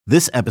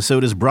This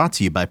episode is brought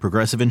to you by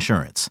Progressive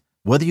Insurance.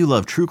 Whether you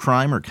love true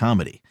crime or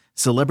comedy,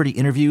 celebrity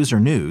interviews or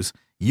news,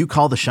 you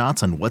call the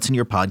shots on what's in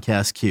your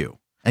podcast queue.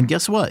 And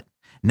guess what?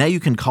 Now you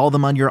can call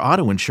them on your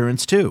auto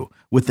insurance too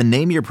with the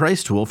Name Your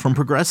Price tool from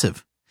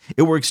Progressive.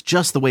 It works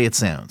just the way it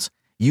sounds.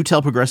 You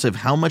tell Progressive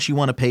how much you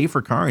want to pay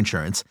for car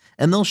insurance,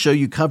 and they'll show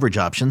you coverage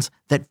options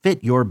that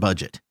fit your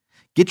budget.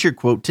 Get your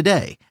quote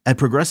today at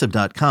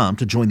Progressive.com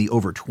to join the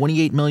over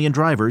 28 million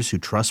drivers who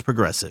trust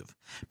Progressive.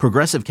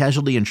 Progressive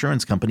Casualty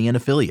Insurance Company and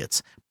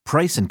Affiliates.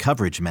 Price and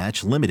coverage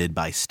match limited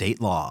by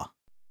state law.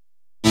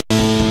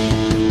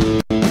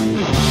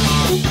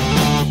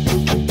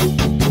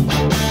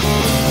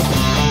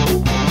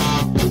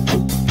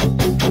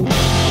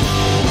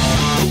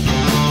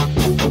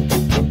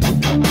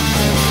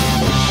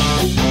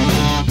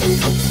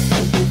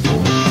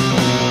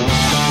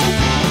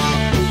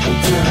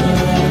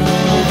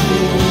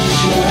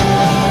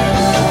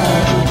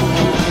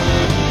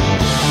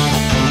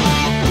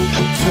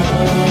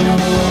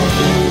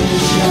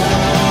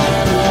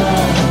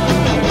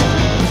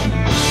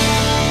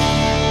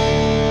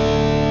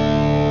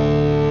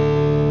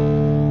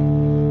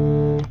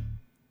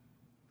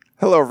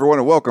 Hello, everyone,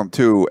 and welcome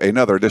to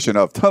another edition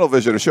of Tunnel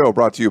Vision, a show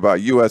brought to you by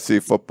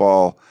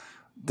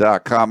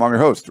USCFootball.com. I'm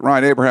your host,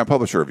 Ryan Abraham,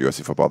 publisher of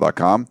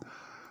USCFootball.com,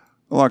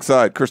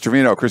 alongside Chris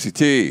Trevino. Chrissy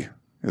T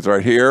is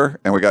right here,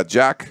 and we got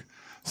Jack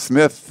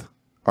Smith,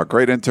 our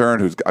great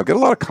intern, I get a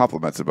lot of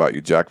compliments about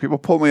you, Jack. People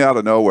pull me out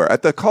of nowhere.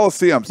 At the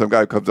Coliseum, some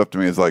guy comes up to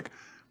me and is like,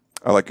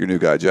 I like your new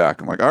guy,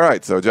 Jack. I'm like, all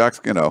right, so Jack's,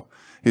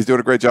 he's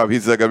doing a great job.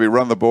 He's going to be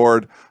running the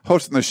board,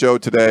 hosting the show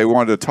today. We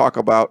wanted to talk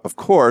about, of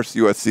course,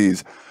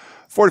 USC's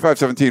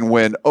 45-17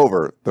 win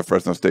over the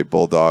Fresno State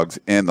Bulldogs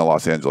in the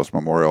Los Angeles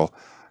Memorial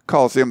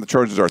Coliseum. The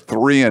Trojans are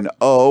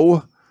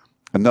 3-0.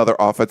 Another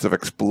offensive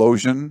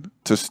explosion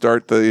to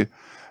start the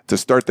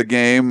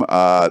game.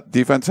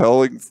 Defense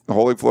holding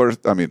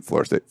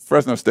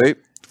Fresno State.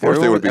 Florida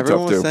State would be tough too.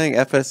 Everyone was saying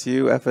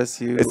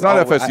FSU. It's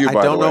not FSU, by the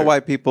way. I don't know why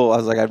people, I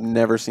was like, I've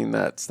never seen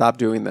that. Stop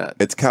doing that.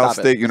 It's Cal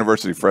State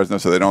University Fresno,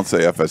 so they don't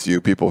say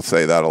FSU. People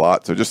say that a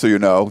lot. So just so you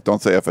know,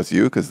 don't say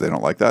FSU because they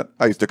don't like that.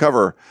 I used to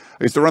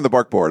run the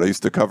Bark Board. I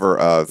used to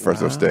cover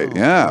Fresno State.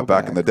 Yeah,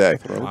 back in the day.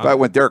 Back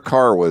when Derek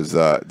Carr,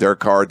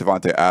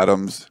 Devontae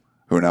Adams,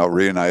 who are now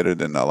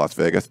reunited in Las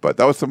Vegas. But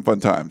that was some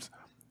fun times.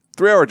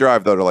 3-hour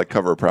drive, though, to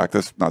cover a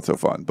practice. Not so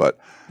fun, but...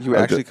 You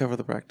actually cover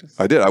the practice?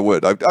 I did. I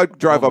would. I'd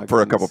drive up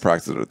for a couple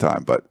practices at a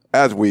time, but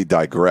as we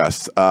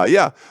digress.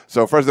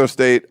 So Fresno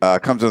State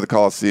comes into the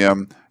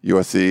Coliseum.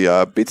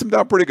 USC beats them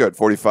down pretty good,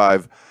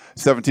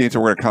 45-17, so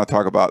we're going to kind of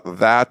talk about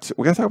that.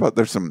 We're going to talk about,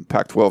 there's some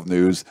Pac-12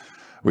 news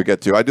we get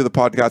to. I do the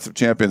Podcast of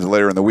Champions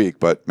later in the week,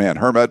 but, man,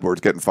 Herm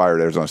Edwards getting fired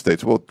at Arizona State,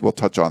 so we'll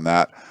touch on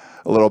that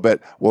a little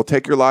bit. We'll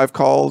take your live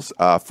calls,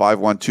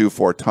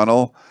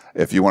 512-4-TUNNEL.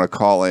 If you want to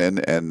call in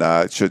and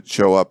it should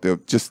show up,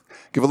 just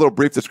give a little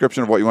brief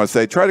description of what you want to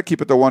say. Try to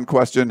keep it to one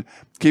question.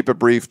 Keep it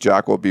brief.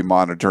 Jack will be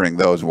monitoring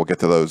those, and we'll get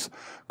to those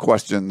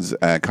questions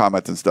and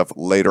comments and stuff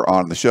later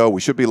on in the show. We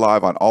should be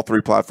live on all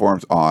three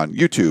platforms, on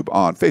YouTube,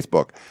 on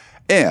Facebook,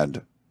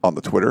 and on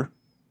the Twitter.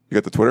 You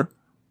got the Twitter?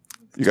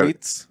 You got the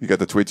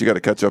tweets. You got to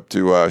catch up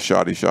to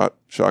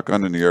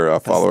Shotgun and your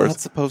followers. That's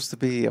not supposed to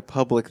be a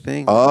public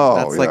thing. Oh,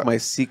 that's like my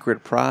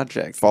secret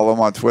project. Follow him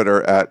on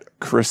Twitter at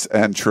Chris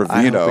and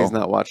Trevino. I hope he's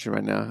not watching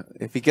right now.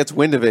 If he gets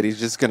wind of it, he's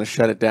just going to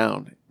shut it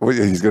down. Well,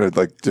 he's going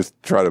to just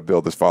try to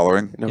build his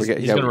following. No, he's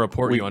going to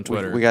report you on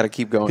Twitter. We got to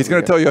keep going. He's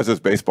going to tell you as his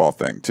baseball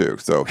thing too.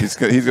 So he's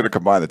going to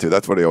combine the two.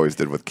 That's what he always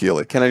did with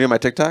Keely. Can I do my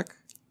TikTok?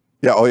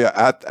 Yeah. Oh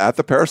yeah. At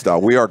the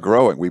Peristyle, we are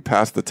growing. We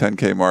passed the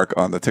 10K mark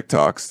on the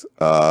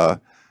TikToks.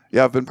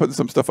 Yeah, I've been putting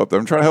some stuff up there.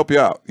 I'm trying to help you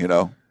out,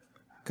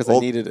 Because I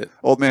needed it.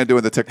 Old man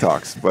doing the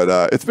TikToks.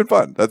 But it's been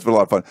fun. That's been a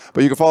lot of fun.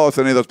 But you can follow us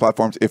on any of those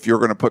platforms. If you're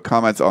going to put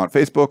comments on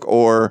Facebook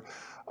or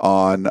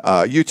on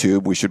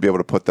YouTube, we should be able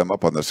to put them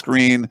up on the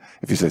screen.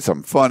 If you say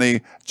something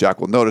funny,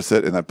 Jack will notice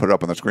it and then put it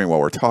up on the screen while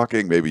we're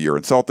talking. Maybe you're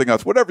insulting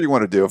us. Whatever you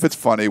want to do. If it's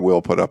funny,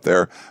 we'll put up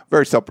there.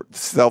 Very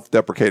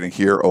self-deprecating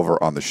here over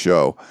on the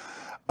show.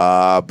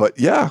 But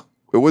yeah,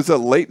 it was a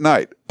late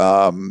night.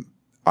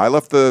 I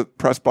left the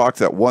press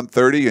box at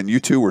 1:30, and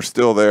you two were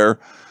still there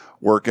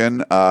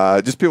working.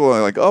 Just people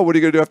are like, "Oh, what are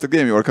you going to do after the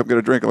game? You want to come get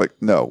a drink?" I'm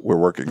like, "No, we're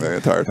working the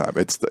entire time.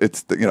 It's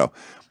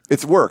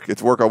work.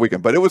 It's work all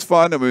weekend." But it was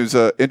fun. It was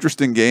an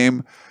interesting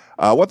game.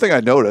 One thing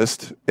I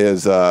noticed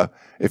is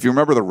if you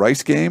remember the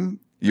Rice game,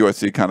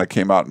 USC kind of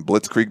came out and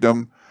blitzkrieged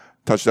them.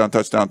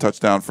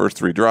 Touchdown, first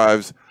three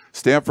drives.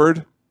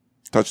 Stanford,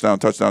 touchdown,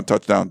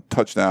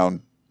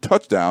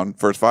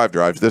 first five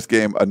drives. This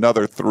game,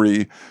 another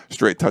 3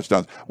 straight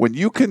touchdowns. When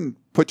you can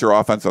put your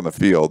offense on the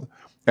field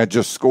and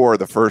just score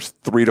the first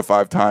 3 to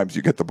 5 times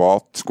you get the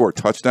ball, score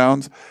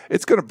touchdowns,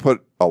 it's going to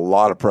put a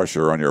lot of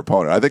pressure on your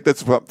opponent. I think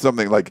that's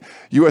something like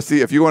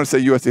USC. If you want to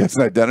say USC has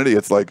an identity,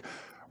 it's like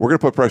we're going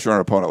to put pressure on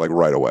our opponent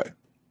right away.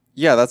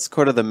 Yeah, that's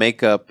sort of the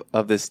makeup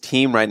of this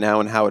team right now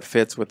and how it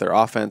fits with their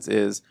offense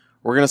is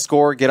we're going to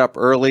score, get up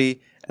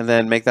early, and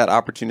then make that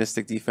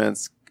opportunistic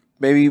defense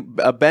maybe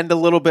bend a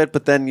little bit,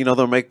 but then,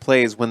 they'll make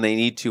plays when they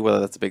need to, whether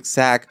that's a big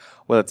sack,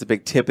 whether it's a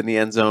big tip in the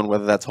end zone,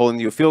 whether that's holding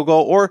you a field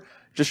goal, or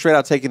just straight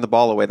out taking the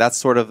ball away. That's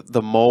sort of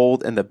the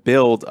mold and the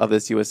build of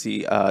this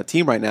USC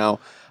team right now.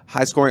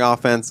 High-scoring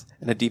offense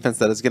and a defense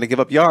that is going to give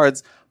up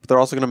yards, but they're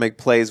also going to make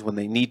plays when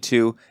they need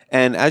to.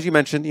 And as you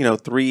mentioned,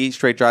 3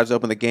 straight drives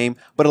open the game,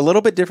 but a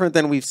little bit different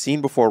than we've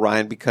seen before,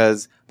 Ryan,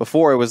 because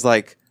before it was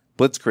like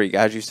blitzkrieg,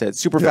 as you said,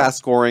 super fast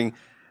scoring.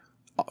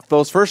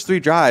 Those first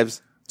 3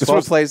 drives,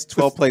 12 plays,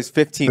 15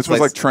 plays. This was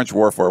like trench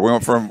warfare. We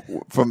went from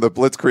the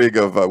blitzkrieg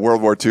of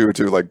World War II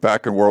to like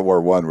back in World War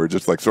I. We're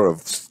just like sort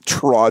of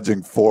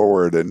trudging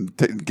forward and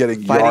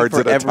getting fighting yards for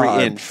at a every time.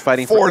 Inch,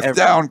 fighting fourth for every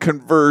down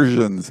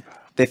conversions.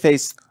 They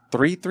faced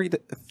three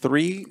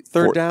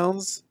third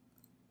downs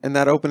in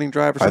that opening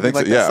drive or something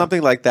like that. Yeah.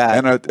 Something like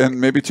that.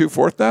 And maybe 2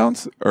 4th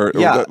downs?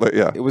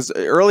 It was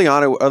early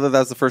on, other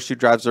than the first 2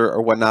 drives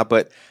or whatnot,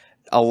 but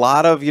a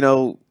lot of,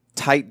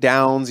 tight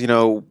downs,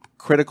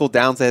 critical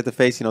downs they had to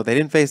face. They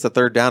didn't face the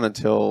third down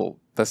until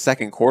the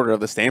second quarter of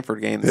the Stanford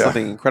game.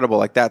 Something incredible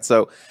like that.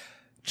 So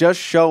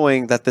just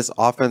showing that this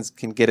offense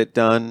can get it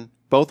done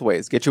both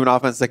ways. Get you an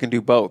offense that can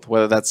do both,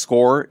 whether that's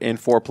score in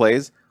 4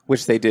 plays,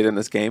 which they did in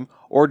this game,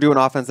 or do an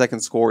offense that can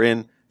score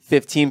in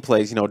 15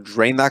 plays,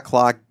 drain that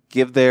clock,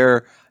 give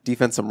their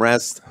defense some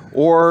rest,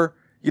 or,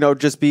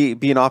 just be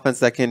an offense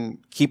that can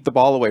keep the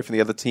ball away from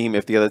the other team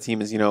if the other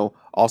team is,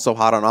 also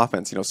hot on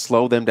offense,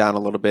 slow them down a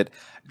little bit,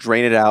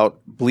 drain it out,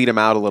 bleed them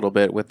out a little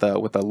bit with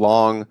a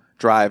long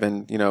drive.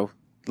 And,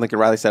 Lincoln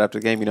Riley said after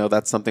the game,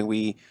 that's something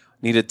we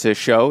needed to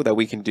show that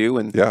we can do.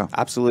 And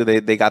absolutely,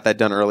 they got that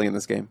done early in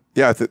this game.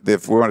 Yeah,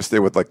 if we want to stay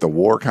with like the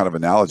war kind of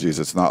analogies,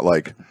 it's not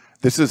like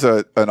this is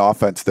an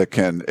offense that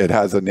it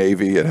has a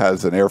Navy, it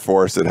has an Air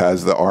Force, it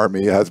has the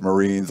Army, it has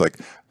Marines, like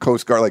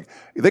Coast Guard. Like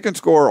they can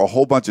score a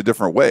whole bunch of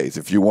different ways.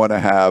 If you want to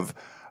have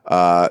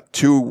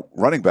 2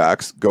 running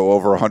backs go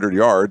over 100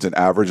 yards and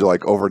average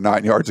like over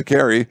 9 yards a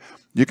carry,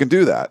 you can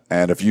do that.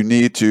 And if you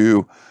need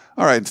to,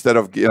 all right, instead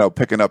of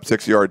picking up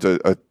 6 yards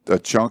a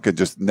chunk and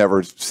just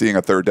never seeing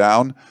a third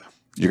down,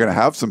 you're going to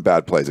have some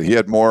bad plays. He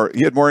had more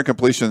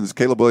incompletions.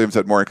 Caleb Williams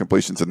had more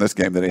incompletions in this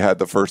game than he had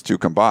the first 2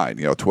 combined.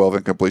 12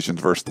 incompletions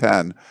versus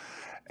 10.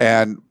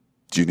 And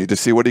do you need to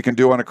see what he can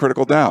do on a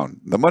critical down?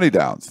 The money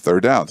downs,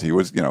 third downs. He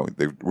was,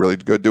 they really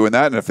good doing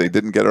that. And if they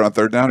didn't get it on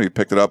third down, he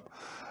picked it up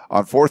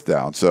on 4th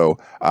down. So,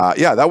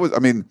 that was,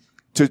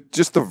 to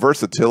just the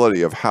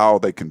versatility of how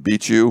they can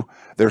beat you.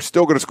 They're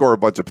still going to score a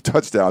bunch of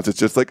touchdowns. It's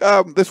just like,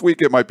 this week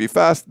it might be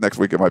fast. Next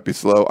week it might be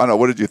slow. I don't know.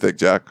 What did you think,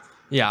 Jack?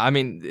 Yeah,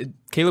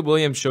 Caleb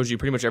Williams shows you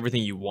pretty much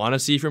everything you want to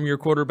see from your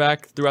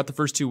quarterback throughout the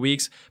first 2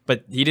 weeks,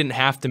 but he didn't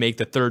have to make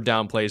the third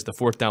down plays, the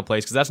fourth down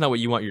plays, because that's not what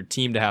you want your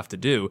team to have to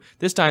do.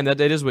 This time, that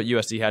is what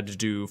USC had to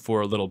do for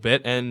a little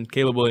bit, and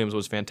Caleb Williams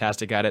was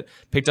fantastic at it.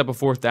 Picked up a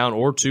 4th down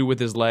or 2 with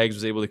his legs,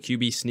 was able to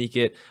QB sneak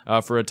it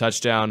for a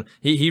touchdown.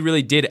 He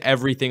really did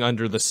everything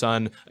under the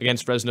sun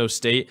against Fresno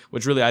State,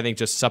 which really, I think,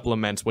 just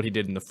supplements what he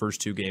did in the first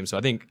 2 games. So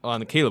I think on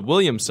the Caleb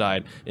Williams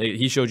side,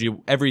 he showed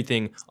you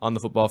everything on the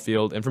football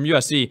field. And from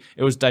USC,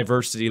 it was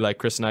diversity, like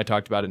Chris and I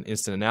talked about in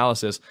instant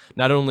analysis.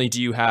 Not only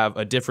do you have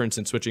a difference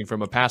in switching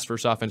from a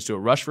pass-first offense to a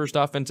rush-first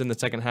offense in the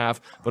second half,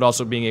 but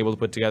also being able to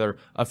put together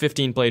a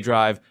 15-play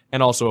drive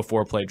and also a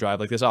 4-play drive.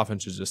 Like, this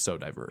offense is just so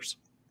diverse.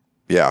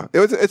 Yeah,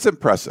 it's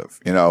impressive.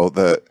 And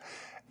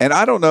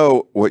I don't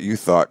know what you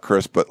thought,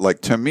 Chris, but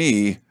like to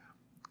me,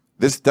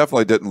 this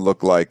definitely didn't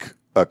look like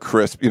a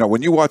crisp.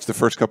 When you watch the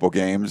first couple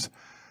games,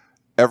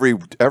 every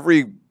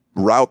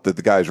route that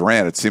the guys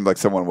ran, it seemed like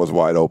someone was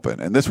wide open.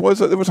 And it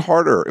was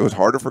harder. It was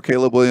harder for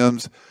Caleb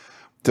Williams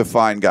to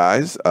find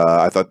guys.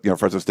 I thought,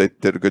 Fresno State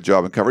did a good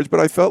job in coverage,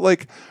 but I felt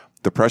like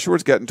the pressure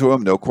was getting to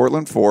him. No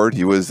Cortland Ford.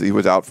 He was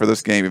out for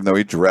this game, even though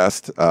he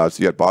dressed. So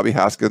you had Bobby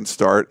Haskins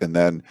start, and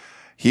then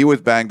he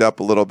was banged up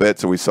a little bit.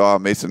 So we saw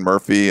Mason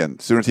Murphy, and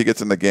as soon as he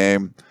gets in the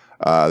game,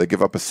 they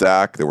give up a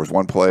sack. There was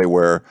one play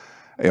where,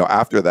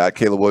 after that,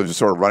 Caleb Williams was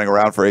sort of running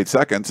around for 8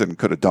 seconds and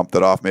could have dumped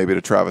it off maybe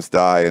to Travis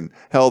Dye and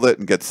held it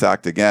and get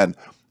sacked again.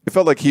 It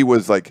felt like he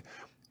was like,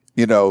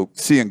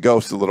 seeing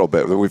ghosts a little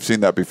bit. We've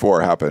seen that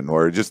before happen,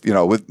 or just,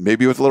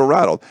 maybe he was a little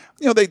rattled.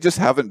 They just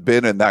haven't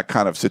been in that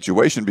kind of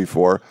situation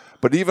before.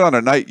 But even on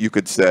a night, you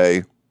could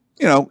say,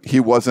 he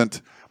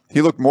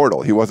looked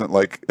mortal. He wasn't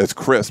like as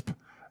crisp.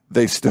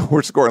 They still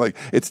were scoring. Like,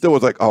 it still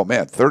was like, oh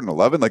man, 3rd and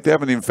 11. Like, they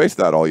haven't even faced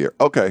that all year.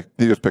 Okay,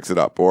 he just picks it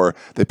up, or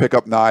they pick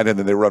up 9 and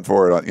then they run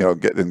for it on,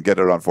 get it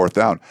on 4th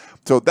down.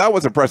 So that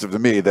was impressive to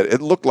me. That it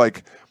looked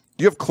like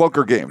you have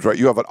clunker games, right?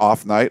 You have an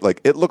off night.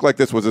 Like, it looked like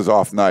this was his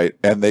off night,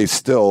 and they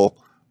still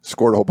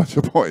scored a whole bunch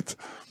of points.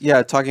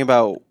 Yeah, talking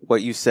about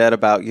what you said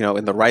about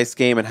in the Rice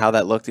game and how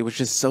that looked, it was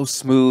just so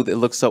smooth. It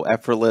looked so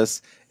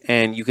effortless,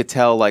 and you could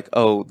tell like,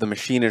 oh, the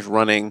machine is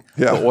running,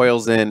 the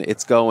oil's in,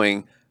 it's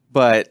going.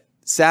 But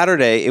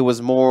Saturday, it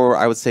was more,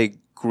 I would say,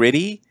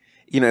 gritty.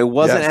 It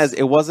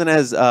wasn't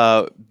as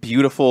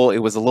beautiful. It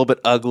was a little bit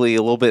ugly,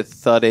 a little bit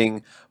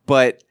thudding,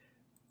 but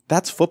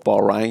that's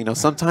football, Ryan.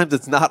 Sometimes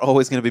it's not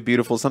always going to be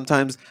beautiful.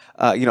 Sometimes,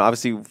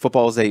 obviously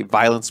football is a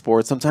violent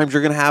sport. Sometimes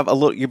you're going to have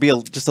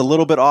just a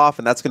little bit off,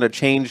 and that's going to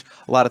change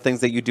a lot of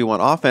things that you do on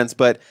offense.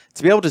 But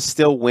to be able to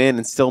still win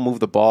and still move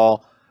the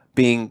ball,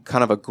 being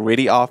kind of a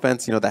gritty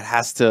offense, that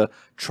has to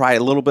try a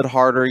little bit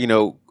harder,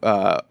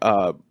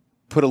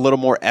 put a little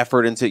more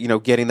effort into,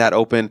 getting that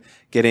open,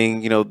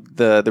 getting,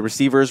 the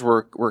receivers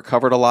were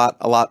covered a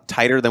lot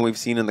tighter than we've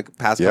seen in the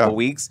past couple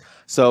weeks.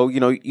 So,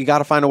 you got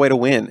to find a way to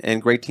win,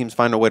 and great teams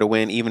find a way to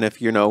win, even if,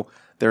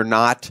 they're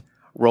not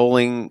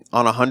rolling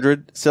on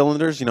 100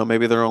 cylinders,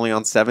 maybe they're only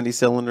on 70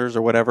 cylinders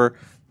or whatever.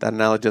 That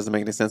analogy doesn't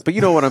make any sense, but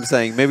you know what I'm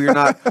saying. Maybe you're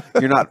not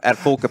at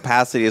full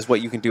capacity as what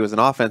you can do as an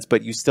offense,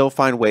 but you still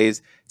find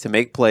ways to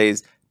make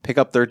plays, pick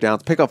up third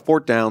downs, pick up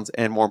fourth downs,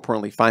 and more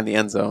importantly, find the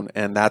end zone.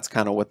 And that's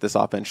kind of what this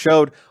offense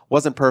showed.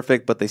 Wasn't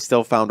perfect, but they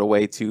still found a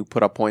way to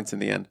put up points in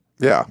the end.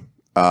 Yeah.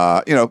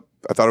 I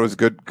thought it was a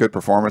good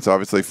performance.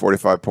 Obviously,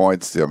 45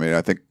 points. I mean,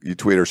 I think you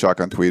tweeted or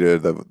Shotgun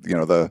tweeted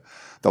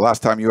the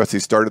last time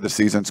USC started the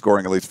season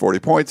scoring at least 40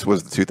 points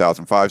was the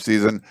 2005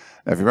 season.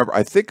 And if you remember,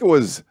 I think it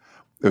was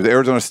the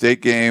Arizona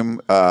State game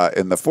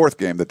in the fourth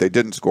game that they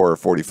didn't score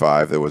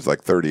 45. It was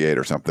like 38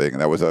 or something,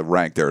 and that was a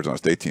ranked Arizona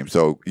State team.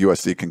 So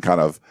USC can kind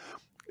of,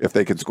 if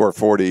they can score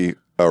 40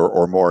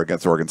 or more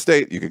against Oregon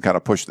State, you can kind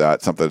of push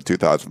that, something the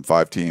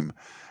 2005 team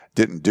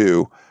didn't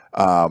do.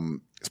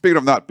 Speaking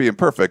of not being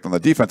perfect on the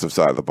defensive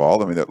side of the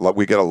ball, I mean,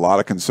 we get a lot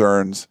of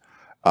concerns.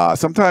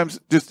 Sometimes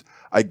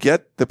I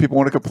get that people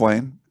want to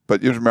complain,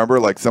 but you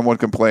remember, like, someone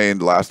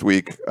complained last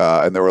week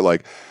and they were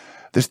like,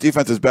 this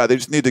defense is bad. They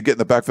just need to get in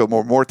the backfield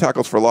more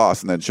tackles for loss.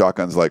 And then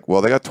Shotgun's like,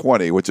 well, they got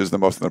 20, which is the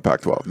most in the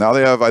Pac-12. Now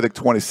they have, I think,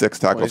 26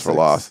 tackles for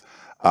loss,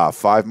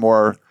 5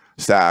 more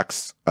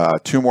sacks,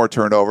 2 more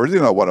turnovers.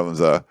 One of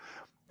them's a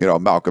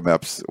Malcolm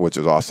Epps, which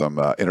is awesome,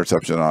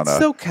 interception on a...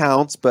 Still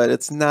counts, but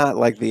it's not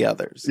like the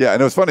others. Yeah,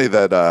 and it was funny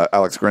that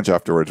Alex Grinch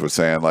afterwards was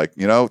saying, like,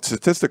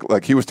 statistically,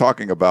 like, he was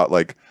talking about,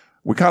 like,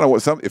 we kind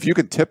of, if you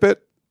can tip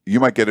it, you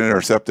might get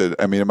intercepted.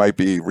 I mean, it might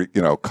be,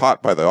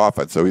 caught by the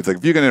offense. So he's like,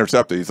 if you get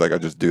intercepted, he's like, I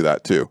just do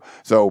that too.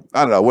 So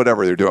I don't know,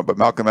 whatever they're doing. But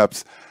Malcolm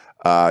Epps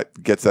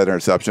gets that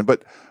interception.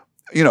 But,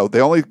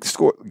 they only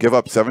give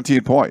up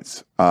 17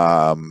 points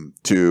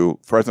to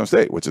Fresno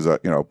State, which is a,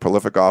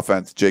 prolific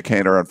offense. Jake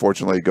Haener,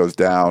 unfortunately, goes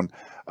down.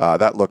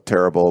 That looked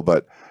terrible.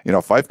 But,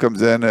 Fife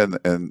comes in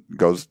and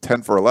goes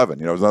 10 for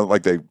 11. It's not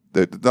like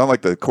not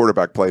like the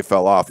quarterback play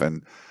fell off.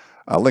 And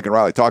Lincoln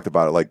Riley talked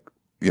about it, like,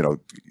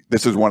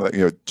 this is one of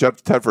the,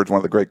 Jeff Tedford's one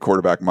of the great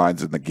quarterback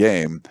minds in the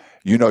game.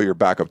 Your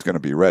backup's going to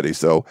be ready.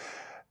 So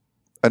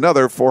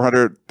another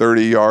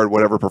 430-yard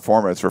whatever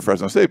performance for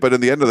Fresno State. But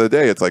in the end of the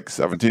day, it's like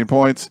 17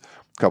 points,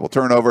 a couple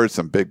turnovers,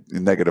 some big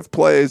negative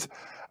plays.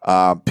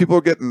 People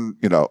are getting,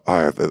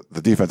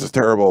 the defense is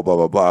terrible, blah,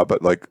 blah, blah.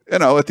 But, like,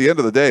 at the end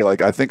of the day,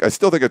 like, I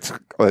still think it's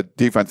a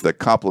defense that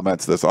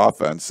complements this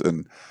offense.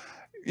 And,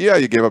 yeah,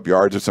 you gave up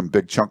yards or some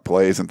big chunk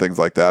plays and things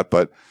like that.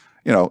 But,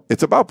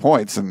 it's about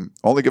points, and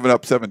only giving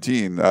up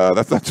 17.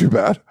 That's not too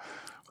bad.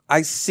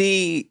 I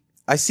see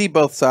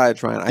both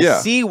sides, Ryan. I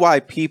see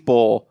why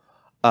people,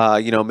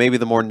 maybe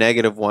the more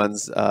negative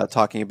ones,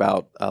 talking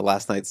about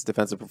last night's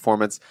defensive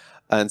performance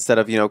instead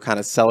of, kind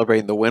of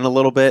celebrating the win a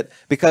little bit,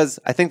 because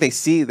I think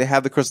they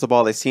have the crystal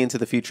ball. They see into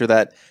the future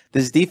that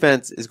this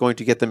defense is going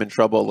to get them in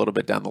trouble a little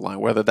bit down the line,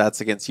 whether that's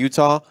against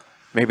Utah,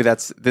 maybe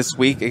that's this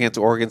week against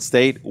Oregon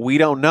State. We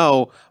don't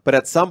know, but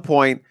at some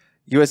point,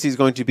 USC is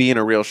going to be in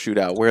a real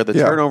shootout where the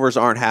turnovers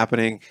aren't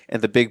happening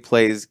and the big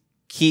plays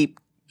keep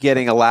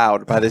getting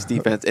allowed by this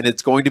defense. And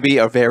it's going to be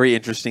a very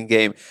interesting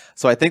game.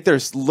 So I think they're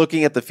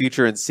looking at the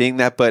future and seeing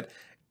that. But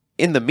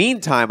in the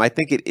meantime, I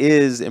think it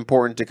is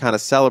important to kind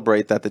of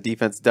celebrate that the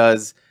defense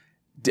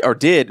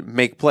did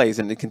make plays,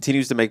 and it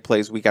continues to make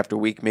plays week after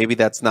week. Maybe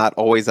that's not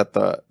always at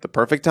the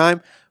perfect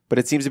time, but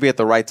it seems to be at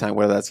the right time,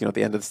 whether that's, at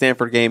the end of the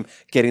Stanford game,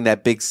 getting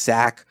that big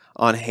sack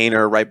on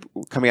Haener right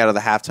coming out of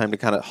the halftime to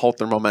kind of halt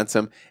their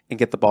momentum and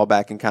get the ball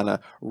back and kind of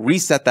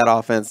reset that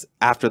offense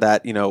after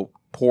that,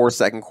 poor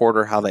second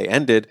quarter, how they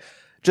ended.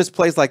 Just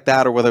plays like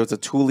that, or whether it's a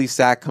Tooley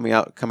sack coming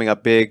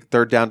up big,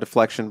 third down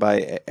deflection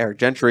by Eric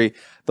Gentry.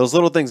 Those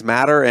little things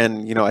matter,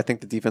 and I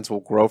think the defense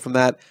will grow from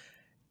that.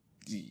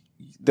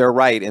 They're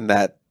right in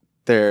that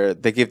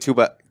they give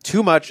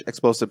too much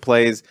explosive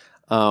plays.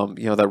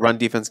 That run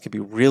defense can be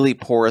really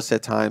porous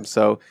at times,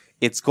 so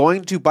it's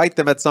going to bite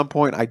them at some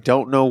point. I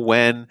don't know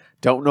when,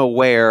 don't know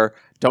where,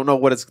 don't know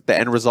what the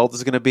end result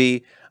is going to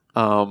be,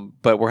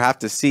 but we'll have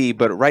to see.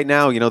 But right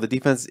now, the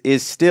defense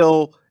is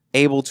still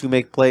able to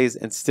make plays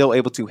and still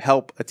able to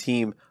help a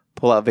team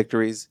pull out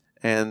victories.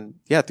 And,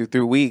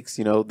 through weeks,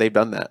 they've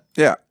done that.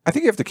 Yeah, I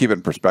think you have to keep it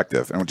in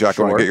perspective. And, Jack,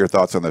 I want to get your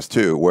thoughts on this,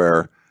 too,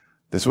 where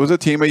this was a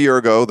team a year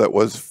ago that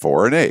was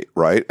 4-8,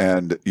 right?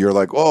 And you're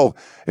like, oh,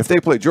 if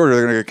they play Georgia,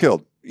 they're going to get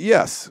killed.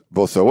 Yes,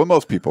 well, so will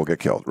most people get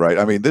killed, right?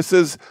 I mean,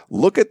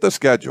 look at the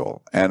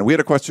schedule. And we had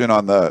a question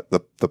on the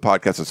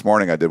podcast this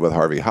morning I did with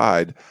Harvey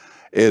Hyde,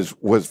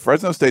 was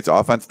Fresno State's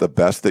offense the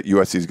best that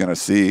USC is going to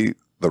see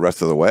the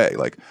rest of the way?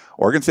 Like,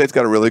 Oregon State's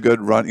got a really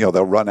good run. They'll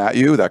run at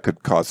you. That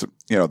could cause,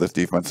 this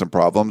defense some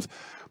problems.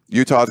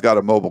 Utah's got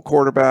a mobile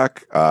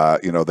quarterback.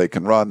 They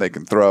can run, they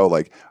can throw.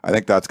 Like, I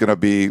think that's going to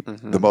be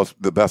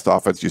the best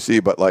offense you see.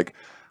 But like,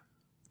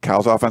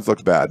 Cal's offense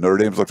looks bad. Notre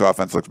Dame's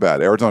offense looks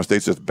bad. Arizona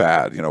State's just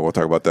bad. We'll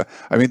talk about that.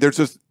 I mean,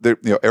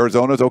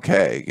 Arizona's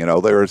okay.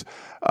 There's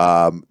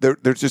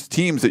just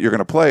teams that you're going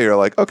to play. You're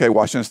like, okay,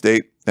 Washington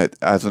State, the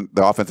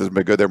offense hasn't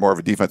been good. They're more of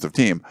a defensive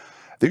team.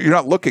 You're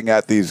not looking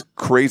at these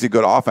crazy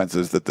good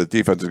offenses that the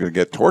defense is going to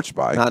get torched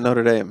by. Not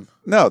Notre Dame.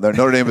 No,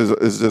 Notre Dame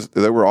is just,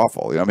 they were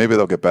awful. Maybe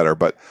they'll get better,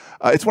 but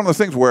it's one of those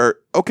things where,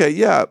 okay,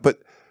 yeah,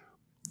 but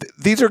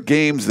these are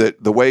games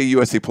that the way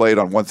USC played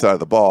on one side of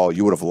the ball,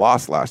 you would have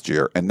lost last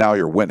year, and now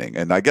you're winning.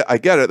 And I get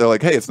it. They're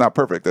like, hey, it's not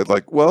perfect. They're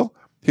like, well,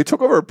 he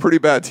took over a pretty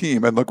bad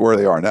team, and look where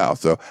they are now.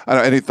 So, I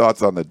don't know, any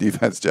thoughts on the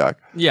defense, Jack?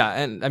 Yeah,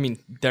 and I mean,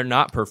 they're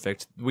not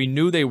perfect. We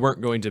knew they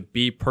weren't going to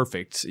be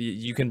perfect.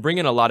 You can bring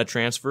in a lot of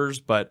transfers,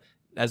 but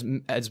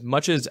as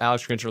much as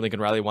Alex Grinch or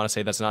Lincoln Riley want to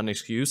say that's not an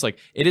excuse, like,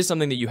 it is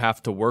something that you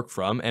have to work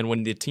from. And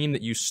when the team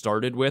that you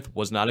started with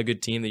was not a good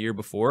team the year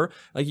before,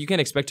 like, you can't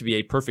expect to be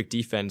a perfect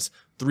defense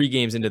 3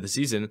 games into the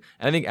season.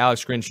 And I think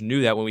Alex Grinch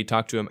knew that when we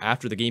talked to him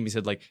after the game. He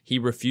said, like, he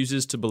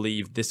refuses to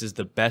believe this is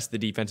the best the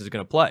defense is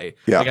going to play.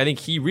 Yeah. Like, I think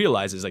he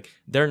realizes, like,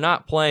 they're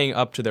not playing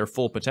up to their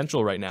full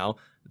potential right now.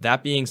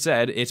 That being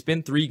said, it's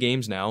been 3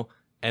 games now,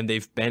 and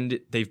they've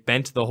bent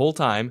the whole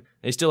time.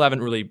 They still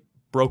haven't really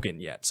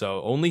broken yet.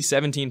 So only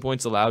 17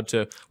 points allowed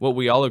to what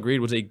we all agreed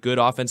was a good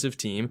offensive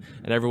team.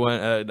 And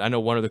everyone, I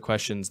know one of the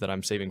questions that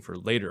I'm saving for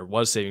later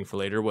was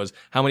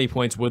how many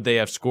points would they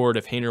have scored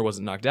if Haener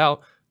wasn't knocked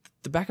out?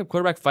 The backup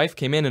quarterback Fife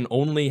came in and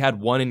only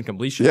had 1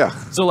 incompletion. Yeah.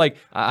 So, like,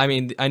 I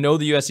mean, I know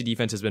the USC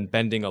defense has been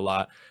bending a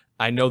lot.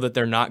 I know that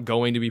they're not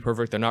going to be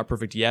perfect. They're not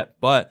perfect yet,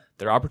 but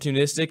they're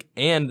opportunistic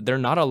and they're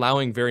not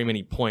allowing very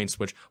many points,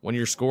 which when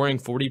you're scoring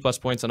 40 plus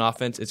points on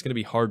offense, it's going to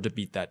be hard to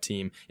beat that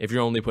team if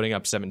you're only putting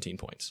up 17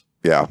 points.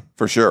 Yeah,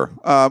 for sure.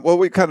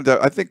 Well,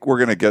 I think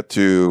we're going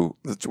to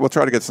we'll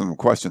try to get some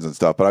questions and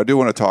stuff, but I do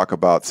want to talk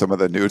about some of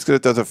the news because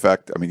it does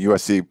affect,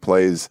 USC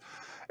plays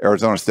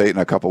Arizona State in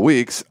a couple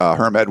weeks.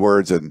 Herm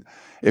Edwards, and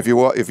if you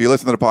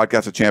listen to the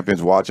podcast of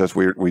Champions, watch us.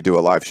 We do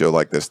a live show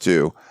like this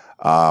too.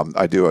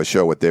 I do a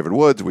show with David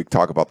Woods. We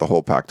talk about the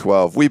whole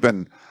Pac-12. We've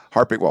been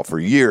harping, for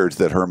years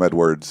that Herm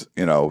Edwards,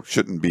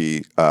 shouldn't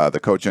be the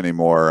coach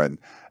anymore. And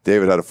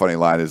David had a funny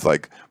line, is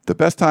like, the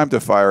best time to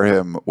fire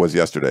him was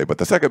yesterday, but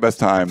the second best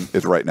time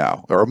is right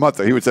now, or a month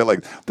ago. He would say,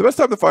 like, the best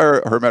time to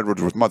fire Herm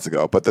Edwards was months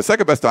ago, but the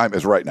second best time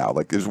is right now.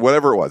 Like, is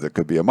whatever it was. It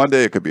could be a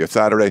Monday, it could be a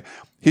Saturday.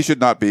 He should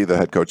not be the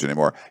head coach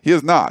anymore. He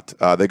is not.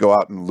 They go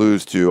out and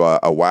lose to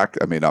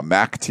a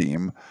MAC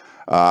team.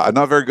 A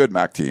not very good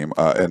MAC team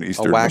in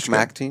Eastern Michigan.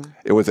 MAC team?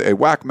 It was a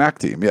WAC MAC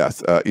team,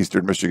 yes.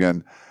 Eastern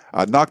Michigan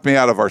knocked me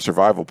out of our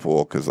survival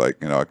pool because, I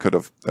could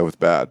have, that was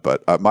bad.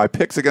 But my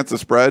picks against the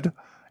spread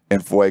in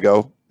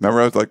Fuego,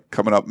 remember I was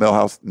coming up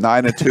Millhouse,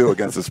 9-2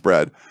 against the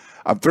spread.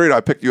 I'm 3-0. I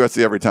picked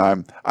USC every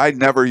time. I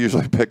never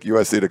usually pick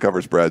USC to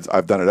cover spreads.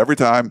 I've done it every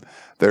time.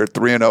 They're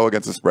 3-0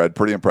 against the spread.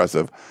 Pretty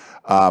impressive.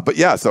 But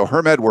yeah, so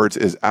Herm Edwards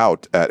is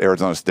out at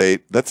Arizona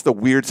State. That's the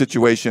weird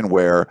situation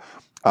where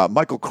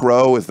Michael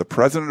Crow is the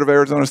president of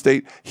Arizona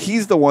State.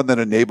 He's the one that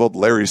enabled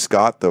Larry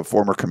Scott, the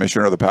former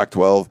commissioner of the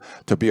Pac-12,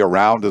 to be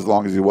around as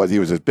long as he was. He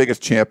was his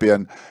biggest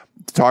champion,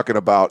 talking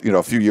about,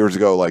 a few years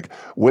ago, like,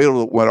 wait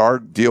till when our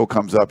deal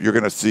comes up, you're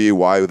going to see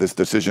why this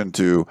decision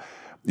to,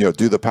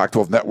 do the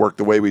Pac-12 network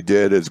the way we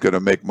did is going to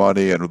make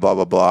money and blah,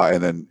 blah, blah.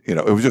 And then,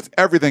 it was just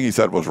everything he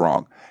said was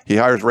wrong. He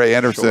hires Ray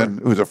Anderson,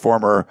 who's a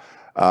former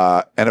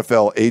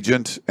NFL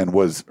agent and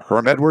was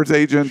Herm Edwards'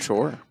 agent.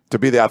 Sure. To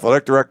be the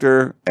athletic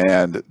director,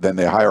 and then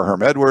they hire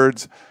Herm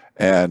Edwards,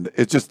 and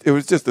it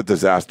was just a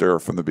disaster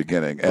from the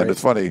beginning. And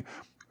It's funny,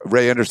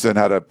 Ray Anderson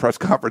had a press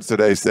conference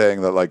today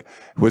saying that, like,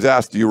 was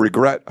asked, do you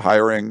regret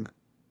hiring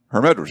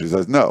Herm Edwards? He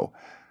says, no,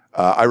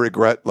 I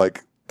regret,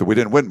 like, that we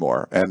didn't win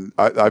more. And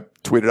I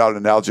tweeted out an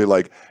analogy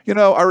like,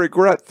 I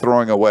regret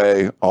throwing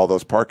away all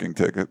those parking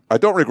tickets. I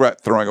don't regret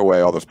throwing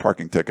away all those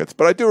parking tickets,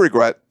 but I do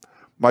regret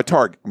my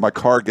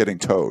car getting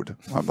towed.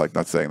 I'm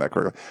not saying that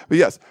correctly, but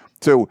yes.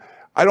 So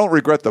I don't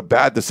regret the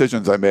bad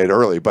decisions I made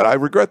early, but I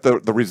regret the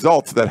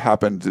results that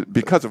happened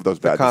because of those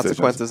bad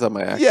consequences of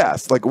my actions.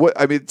 Yes.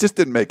 It just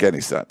didn't make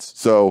any sense.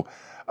 So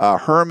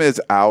Herm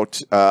is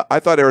out. I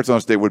thought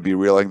Arizona State would be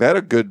reeling. They had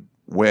a good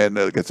win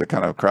against a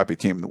kind of crappy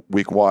team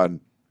week 1.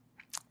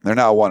 They're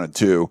now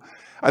 1-2.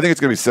 I think it's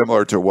going to be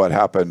similar to what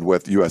happened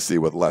with USC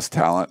with less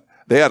talent.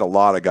 They had a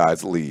lot of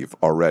guys leave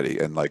already.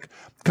 And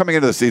coming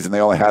into the season, they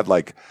only had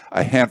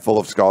a handful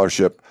of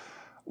scholarship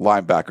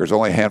linebackers,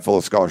 only a handful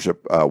of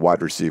scholarship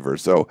wide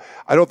receivers. So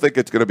I don't think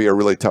it's going to be a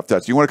really tough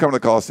test. You want to come to the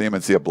Coliseum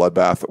and see a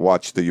bloodbath,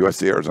 watch the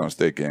USC-Arizona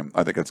State game.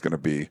 I think it's going to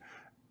be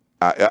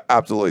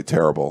absolutely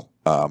terrible.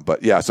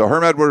 But yeah, so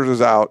Herm Edwards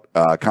is out,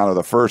 kind of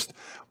the first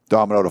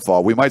domino to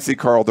fall. We might see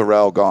Carl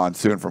Durrell gone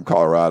soon from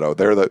Colorado.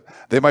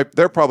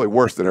 They're probably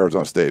worse than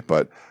Arizona State,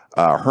 but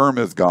Herm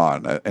is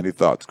gone. Any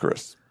thoughts,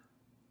 Chris?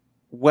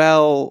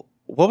 Well,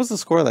 what was the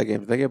score of that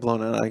game? Did they get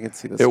blown out? I can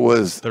see this.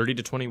 Was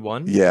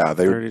 30-21. Yeah,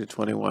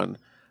 30-21.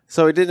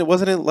 So it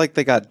wasn't like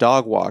they got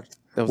dog walked.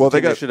 That was Well,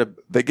 the team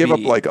they gave up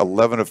beat. like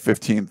 11 of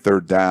 15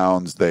 third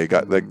downs. They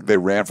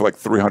ran for like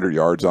 300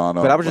 yards on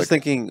them. But I was just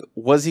thinking,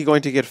 was he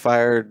going to get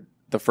fired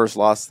the first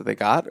loss that they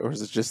got, or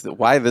is it just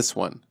why this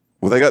one?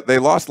 Well, they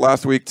lost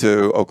last week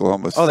to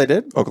Oklahoma. Oh, they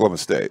did? Oklahoma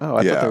State. Oh,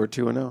 I thought they were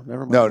 2-0.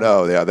 Never mind.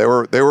 No, yeah, they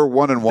were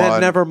 1-1.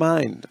 Then never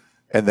mind.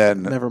 And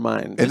then Never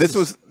mind. And this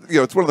was,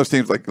 it's one of those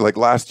teams like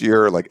last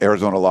year, like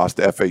Arizona lost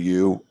to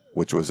FAU,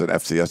 which was an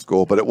FCS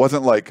school, but it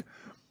wasn't like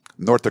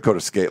North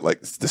Dakota State,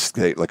 like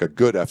a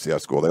good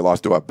FCS school. They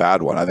lost to a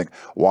bad one. I think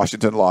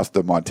Washington lost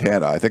to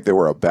Montana. I think they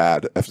were a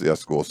bad FCS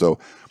school. So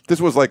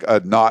this was like a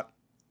not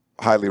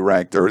highly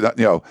ranked or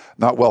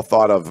not well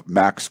thought of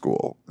MAC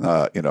school.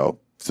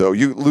 So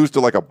you lose to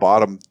like a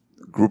bottom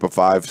group of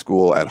 5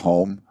 school at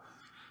home.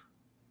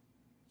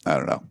 I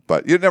don't know,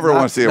 but you never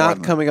want to see it.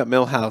 Not coming up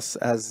Millhouse,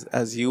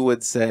 as you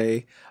would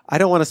say. I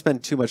don't want to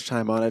spend too much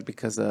time on it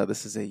because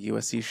this is a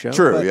USC show.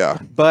 True, yeah.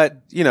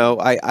 But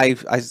I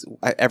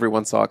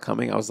everyone saw it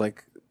coming. I was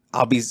like,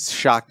 I'll be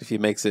shocked if he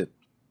makes it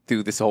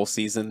through this whole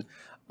season.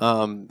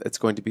 It's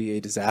going to be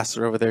a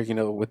disaster over there.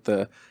 With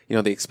the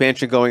the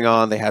expansion going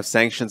on, they have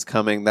sanctions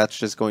coming. That's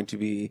just going to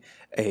be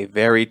a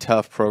very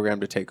tough program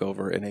to take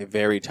over in a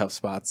very tough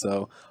spot.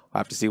 So we'll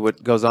have to see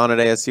what goes on at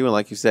ASU. And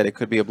like you said, it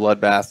could be a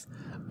bloodbath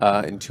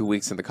in 2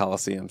 weeks in the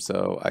Coliseum.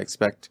 So I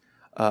expect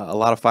a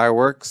lot of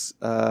fireworks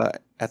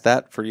at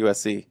that for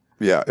USC.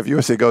 Yeah, if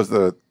USC goes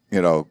to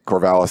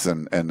Corvallis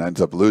and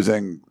ends up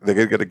losing, they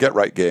get a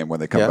get-right game when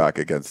they come back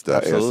against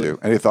ASU.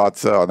 Any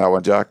thoughts on that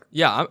one, Jack?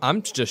 Yeah,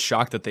 I'm just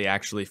shocked that they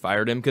actually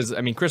fired him because,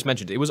 Chris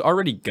mentioned it was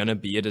already going to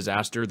be a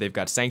disaster. They've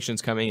got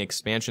sanctions coming,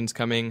 expansions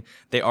coming.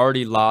 They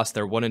already lost.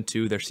 They're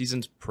 1-2. Their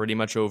season's pretty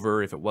much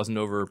over if it wasn't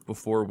over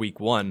before week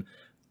 1.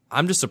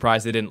 I'm just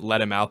surprised they didn't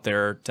let him out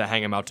there to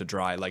hang him out to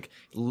dry. Like,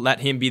 let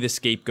him be the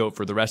scapegoat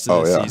for the rest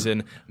of the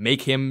season.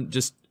 Make him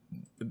just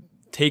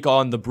take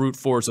on the brute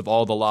force of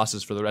all the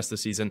losses for the rest of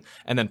the season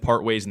and then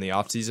part ways in the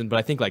offseason. But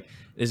I think,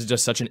 this is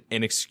just such an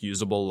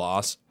inexcusable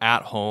loss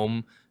at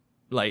home.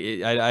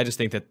 I just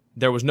think that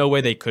there was no way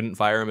they couldn't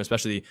fire him,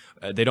 especially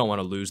they don't want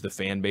to lose the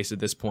fan base at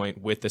this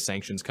point with the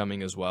sanctions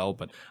coming as well.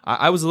 But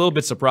I was a little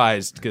bit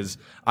surprised because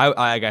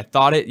I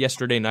thought it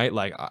yesterday night.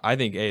 I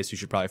think ASU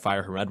should probably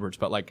fire Herm Edwards,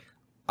 but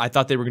I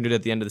thought they were going to do it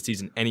at the end of the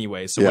season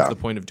anyway. So what's the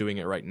point of doing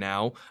it right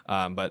now?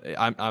 But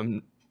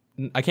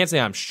I can't say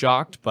I'm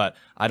shocked, but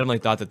I definitely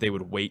thought that they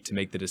would wait to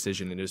make the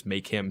decision and just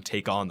make him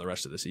take on the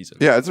rest of the season.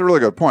 Yeah, it's a really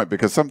good point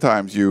because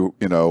sometimes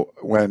when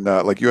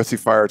USC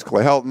fired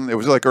Clay Helton, it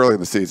was early in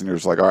the season. You're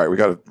just like, all right, we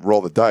got to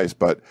roll the dice.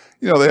 But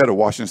they had a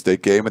Washington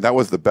State game, and that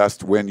was the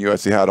best win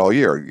USC had all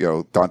year.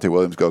 Dante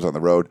Williams goes on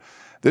the road.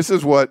 This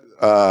is what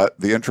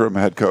the interim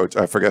head coach,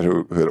 I forget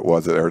who it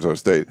was at Arizona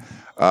State.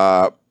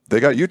 They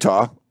got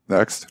Utah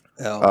next.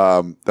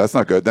 That's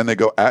not good. Then they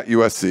go at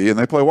USC and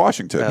they play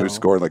Washington, who's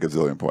scoring a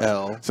zillion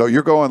points. So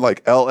you're going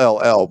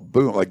LLL,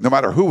 boom. No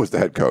matter who was the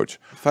head coach.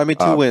 Find me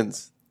 2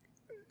 wins.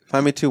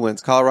 Find me 2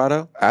 wins.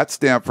 Colorado? At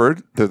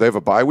Stanford. They have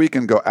a bye week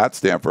and go at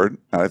Stanford.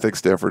 And I think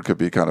Stanford could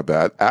be kind of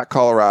bad. At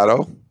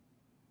Colorado.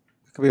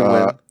 Could be a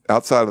win.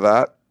 Outside of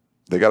that,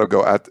 they got to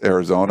go at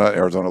Arizona.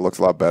 Arizona looks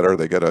a lot better.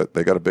 They got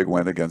a big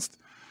win against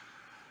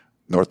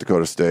North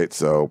Dakota State.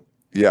 So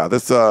yeah,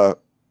 this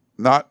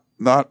not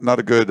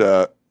a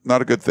good not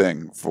a good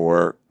thing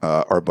for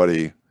our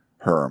buddy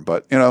Herm,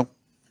 but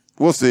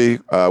we'll see.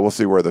 We'll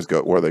see where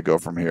they go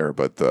from here.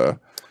 But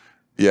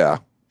yeah,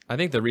 I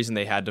think the reason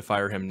they had to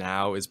fire him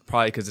now is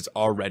probably because it's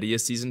already a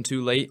season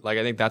too late.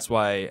 I think that's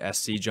why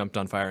SC jumped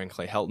on firing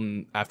Clay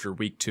Helton after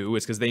week 2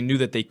 is because they knew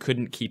that they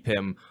couldn't keep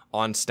him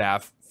on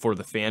staff for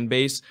the fan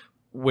base,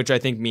 which I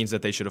think means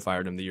that they should have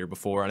fired him the year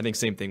before. And I think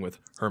same thing with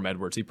Herm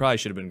Edwards. He probably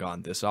should have been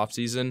gone this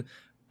offseason.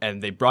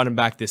 And they brought him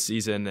back this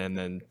season, and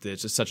then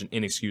it's just such an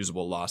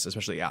inexcusable loss,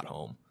 especially at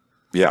home.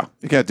 Yeah,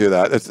 you can't do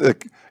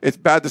that. It's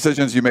bad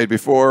decisions you made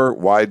before.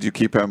 Why'd you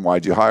keep him?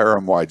 Why'd you hire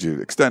him? Why'd you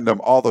extend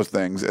him? All those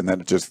things, and then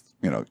it just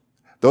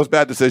those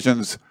bad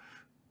decisions,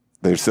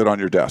 they sit on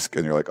your desk,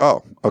 and you're like,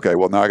 oh, okay,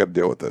 well now I got to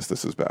deal with this.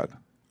 This is bad.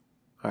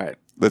 All right,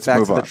 let's back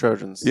move to on. The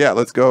Trojans. Yeah,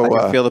 let's go.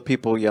 I can feel the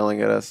people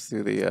yelling at us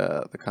through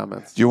the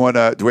comments. Do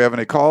we have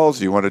any calls?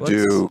 Do you want to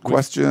do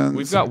questions?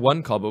 We've got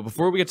one call, but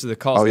before we get to the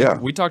calls,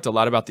 we talked a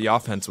lot about the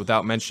offense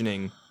without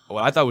mentioning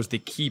what I thought was the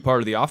key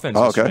part of the offense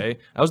yesterday.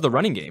 That was the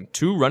running game.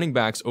 2 running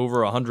backs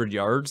over 100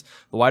 yards.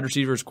 The wide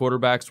receivers,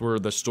 quarterbacks were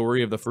the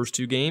story of the first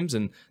 2 games,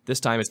 and this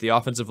time it's the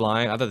offensive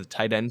line. I thought the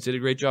tight ends did a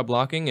great job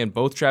blocking, and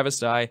both Travis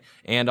Dye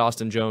and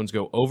Austin Jones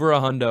go over a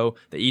hundo.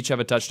 They each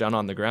have a touchdown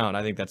on the ground.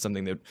 I think that's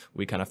something that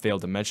we kind of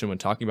failed to mention when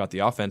talking about the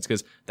offense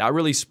because that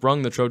really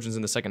sprung the Trojans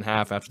in the second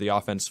half after the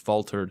offense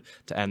faltered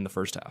to end the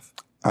first half.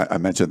 I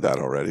mentioned that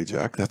already,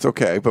 Jack. That's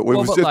okay, but we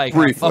was just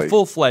briefly a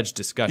full-fledged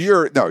discussion.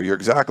 You're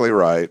exactly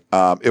right.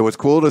 It was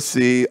cool to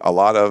see a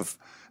lot of.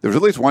 There was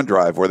at least one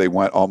drive where they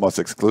went almost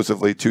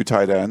exclusively 2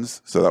 tight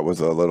ends, so that was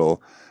a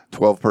little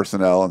 12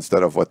 personnel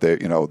instead of what they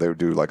would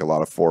do a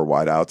lot of 4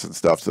 wideouts and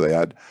stuff. So they'd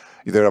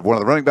have one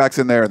of the running backs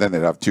in there, and then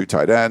they'd have 2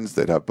 tight ends.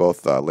 They'd have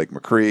both Lake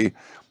McCree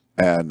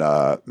and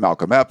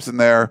Malcolm Epps in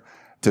there.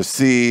 To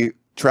see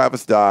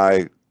Travis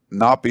Dye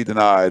not be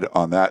denied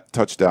on that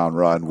touchdown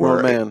run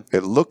where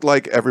it looked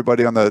like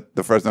everybody on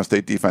the Fresno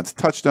State defense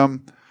touched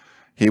him.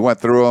 He went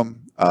through him.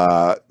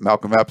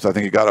 Malcolm Epps, I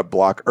think he got a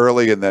block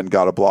early and then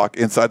got a block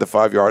inside the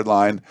 5-yard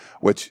line,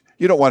 which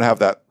you don't want to have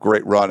that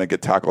great run and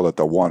get tackled at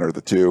the 1 or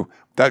the 2.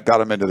 That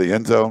got him into the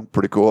end zone.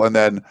 Pretty cool. And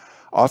then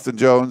Austin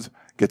Jones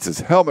gets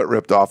his helmet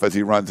ripped off as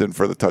he runs in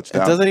for the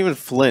touchdown. It doesn't even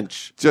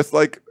flinch. Just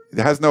like it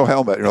has no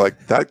helmet. You're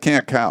like, that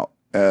can't count.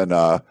 And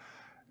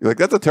you're like,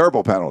 that's a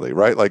terrible penalty,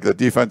 right? Like the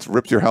defense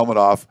rips your helmet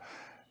off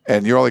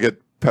and you only get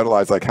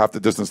penalized like half the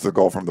distance to the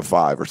goal from the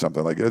 5 or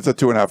something. Like it's a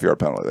 2.5-yard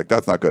penalty. Like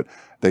that's not good.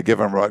 They give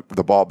him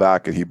the ball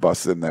back and he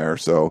busts in there.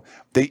 So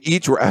they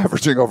each were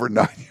averaging over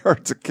 9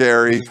 yards a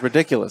carry. It's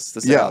ridiculous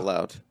to say out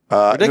loud.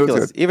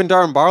 Ridiculous. Even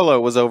Darren Barlow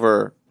was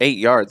over 8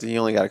 yards. He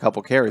only got a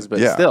couple carries, but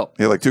still.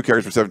 He had like 2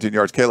 carries for 17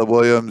 yards. Caleb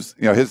Williams,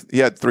 he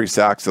had 3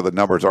 sacks, so the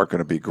numbers aren't going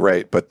to be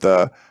great. But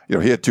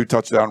he had 2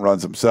 touchdown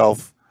runs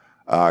himself,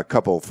 a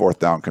couple 4th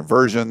down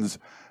conversions.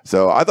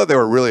 So I thought they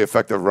were really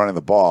effective running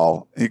the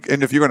ball.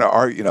 And if you're going to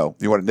argue,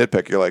 you want to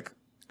nitpick, you're like,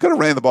 could have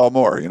ran the ball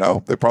more.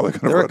 They probably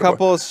could have. There were a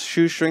couple of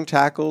shoestring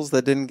tackles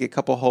that didn't get, a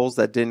couple holes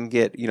that didn't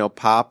get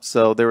popped.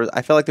 So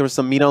I felt like there was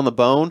some meat on the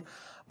bone.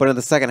 But in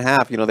the second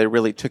half, they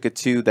really took it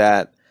to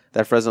that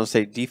Fresno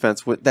State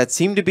defense that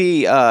seemed to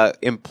be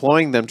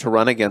employing them to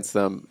run against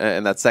them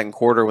in that second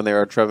quarter when they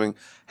were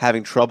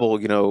having trouble,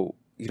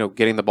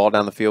 getting the ball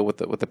down the field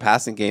with the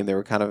passing game. They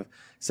were kind of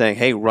saying,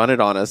 "Hey, run it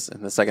on us."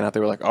 In the second half, they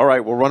were like, "All right,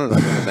 we'll run it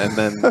on you," and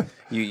then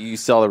you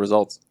saw the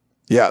results.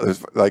 Yeah,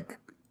 there's like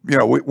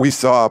we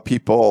saw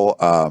people,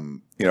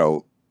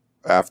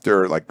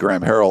 after like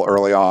Graham Harrell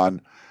early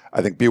on.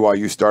 I think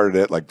BYU started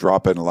it, like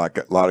dropping a lot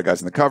of guys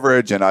in the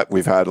coverage, and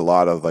we've had a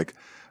lot of like,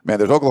 man,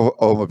 there's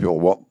Oklahoma people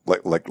won't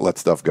like let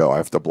stuff go. I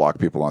have to block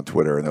people on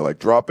Twitter, and they're like,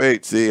 drop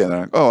 8, see, and they're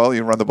like, oh, well,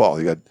 you run the ball.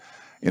 You got,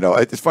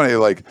 it's funny,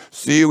 like,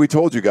 see, we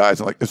told you guys,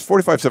 and like it's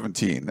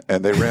 45-17,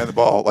 and they ran the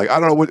ball. Like I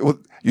don't know what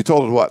you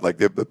told us. What, like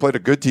they played a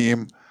good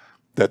team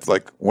that's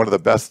like one of the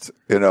best,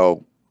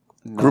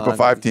 group of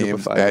 5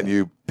 teams, and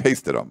you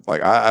pasted them.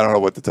 Like I don't know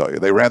what to tell you.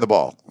 They ran the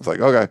ball. It's like,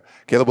 okay,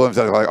 Caleb Williams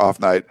had like off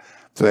night.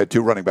 So they had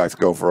 2 running backs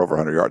go for over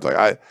 100 yards.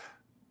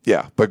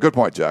 But good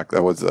point, Jack.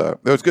 It was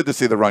good to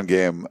see the run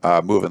game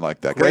moving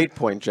like that. Great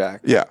point,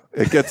 Jack. Yeah,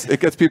 it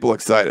gets people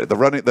excited.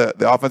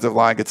 The offensive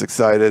line gets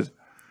excited.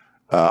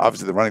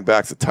 Obviously, the running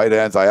backs, the tight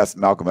ends. I asked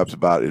Malcolm Epps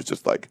about it. It's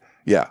just like,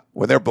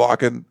 when they're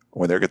blocking,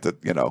 when they get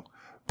to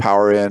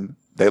power in,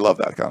 they love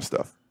that kind of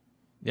stuff.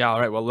 Yeah. All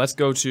right. Well, let's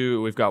go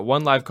to. We've got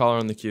one live caller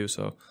on the queue,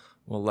 so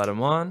we'll let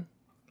him on.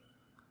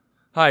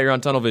 Hi, you're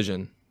on Tunnel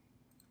Vision.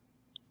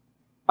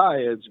 Hi,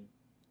 it's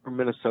from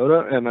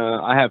Minnesota, and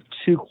I have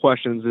 2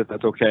 questions, if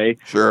that's okay.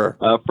 Sure.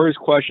 First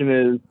question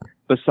is,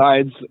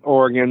 besides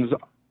Oregon's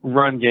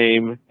run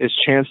game, is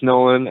Chance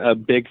Nolan a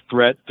big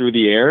threat through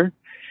the air?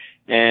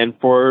 And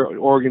for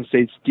Oregon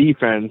State's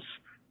defense,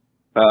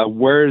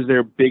 where is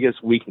their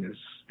biggest weakness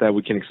that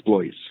we can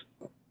exploit?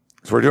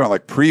 So we're doing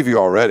like preview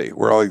already.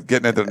 We're all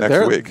getting into the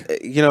next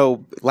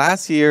week.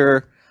 Last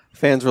year,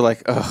 fans were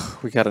like, oh,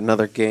 we got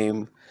another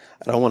game.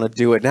 I don't want to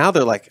do it. Now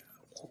they're like,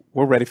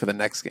 we're ready for the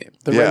next game.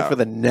 They're ready for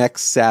the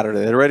next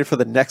Saturday. They're ready for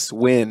the next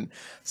win.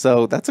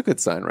 So that's a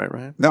good sign, right,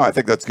 Ryan? No, I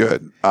think that's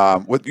good.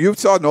 You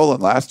saw Nolan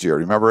last year,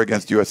 remember,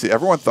 against USC?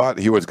 Everyone thought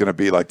he was going to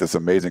be like this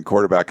amazing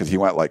quarterback because he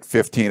went like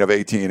 15 of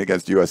 18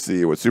 against USC.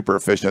 It was super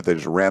efficient. They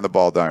just ran the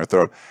ball down your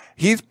throat.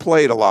 He's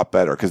played a lot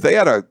better because they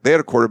had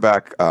a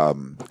quarterback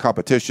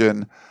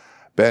competition,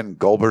 Ben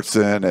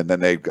Gulbertson, and then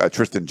they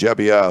Tristan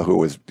Gebbia, who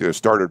was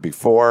started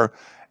before.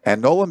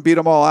 And Nolan beat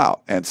them all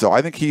out. And so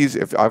I think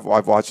I've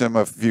watched him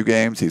a few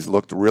games. He's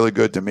looked really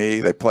good to me.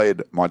 They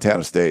played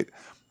Montana State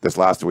this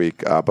last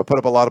week, but put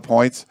up a lot of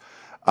points.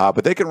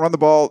 But they can run the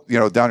ball,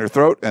 down your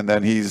throat. And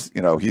then he's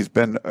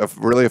been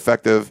really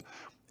effective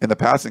in the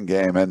passing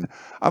game. And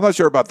I'm not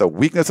sure about the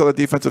weakness of the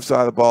defensive side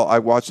of the ball. I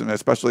watched them,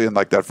 especially in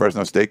like that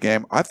Fresno State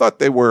game. I thought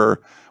they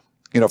were,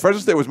 Fresno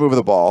State was moving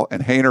the ball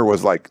and Haener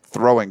was like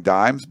throwing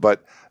dimes,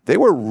 but they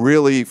were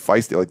really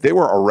feisty. Like they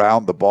were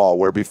around the ball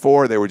where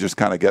before they were just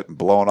kind of getting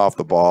blown off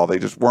the ball. They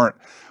just weren't.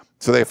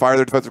 So they fired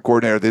their defensive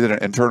coordinator. They did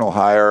an internal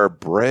hire,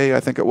 Bray, I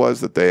think it was,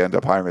 that they ended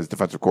up hiring as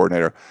defensive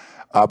coordinator.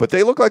 But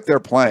they look like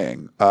they're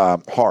playing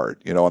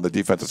hard, on the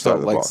defensive side of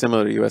the ball. Like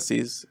similar to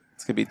USC's?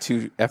 It's going to be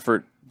 2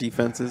 effort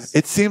defenses?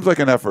 It seems like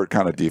an effort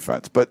kind of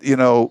defense. But,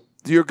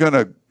 you're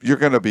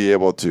gonna be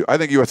able to. I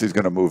think USC is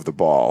going to move the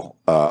ball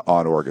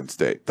on Oregon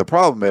State. The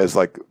problem is,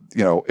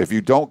 if you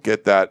don't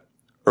get that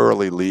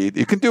early lead,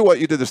 you can do what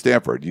you did to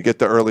Stanford. You get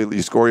the early,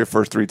 you score your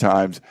first 3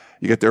 times,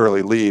 you get the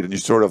early lead, and you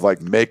sort of like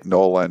make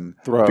Nolan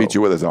beat you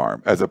with his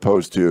arm, as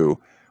opposed to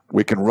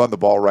we can run the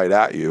ball right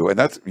at you, and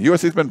that's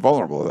USC's been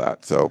vulnerable to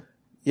that. So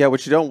yeah,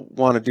 what you don't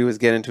want to do is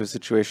get into a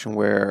situation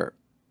where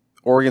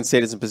Oregon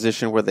State is in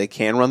position where they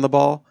can run the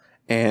ball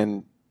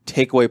and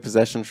take away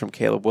possessions from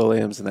Caleb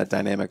Williams and that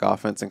dynamic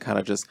offense, and kind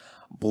of just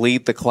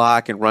bleed the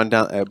clock and run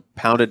down,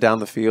 pound it down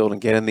the field,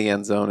 and get in the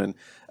end zone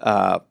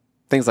and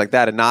things like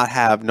that, and not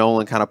have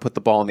Nolan kind of put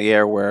the ball in the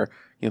air where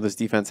this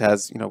defense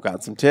has,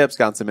 gotten some tips,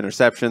 gotten some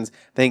interceptions.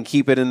 They can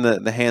keep it in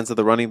the hands of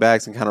the running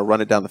backs and kind of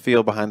run it down the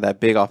field behind that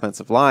big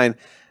offensive line.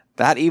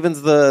 That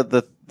evens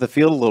the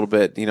field a little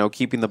bit,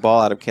 keeping the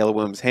ball out of Caleb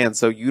Williams' hands.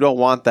 So you don't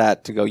want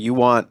that to go. You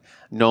want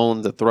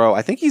Nolan to throw.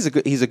 I think he's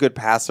a good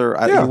passer.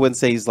 I wouldn't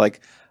say he's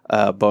like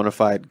a bona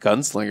fide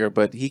gunslinger,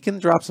 but he can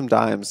drop some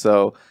dimes.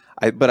 So,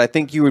 but I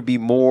think you would be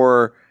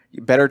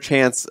better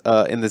chance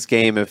in this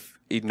game if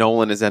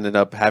Nolan has ended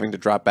up having to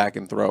drop back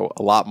and throw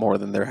a lot more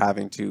than they're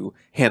having to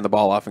hand the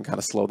ball off and kind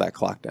of slow that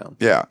clock down.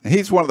 Yeah,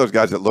 he's one of those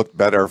guys that looked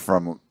better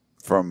from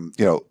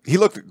he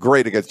looked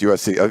great against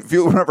USC. If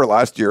you remember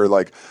last year,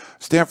 like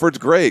Stanford's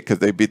great because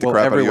they beat the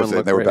crap out of USC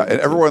and they were bad. And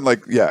everyone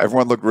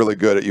looked really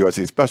good at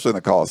USC, especially in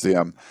the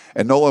Coliseum.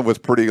 And Nolan was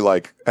pretty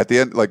at the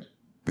end, like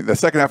the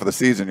second half of the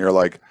season, you're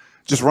like,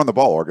 just run the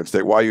ball, Oregon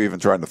State. Why are you even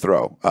trying to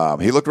throw?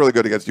 He looked really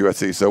good against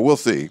USC, so we'll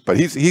see. But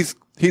he's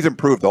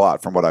improved a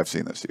lot from what I've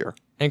seen this year.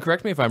 And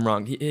correct me if I'm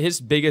wrong. His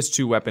biggest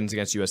two weapons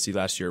against USC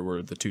last year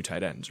were the two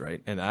tight ends,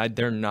 right? And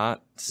they're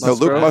not. No,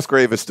 Luke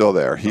Musgrave is still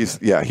there. He's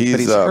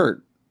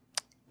hurt.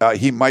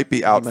 He might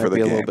be out for the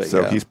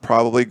game, he's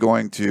probably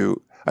going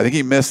to. I think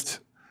he missed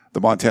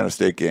the Montana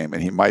State game,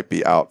 and he might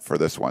be out for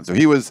this one. So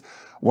he was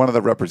one of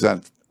the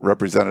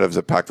representatives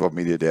at Pac-12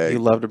 Media Day. You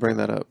love to bring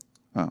that up.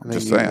 Oh,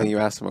 just saying. You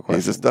asked him a question.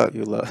 He's a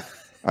stud.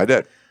 I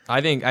did. I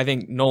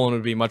think Nolan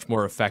would be much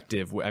more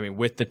effective. I mean,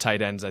 with the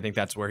tight ends, I think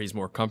that's where he's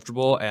more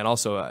comfortable. And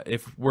also,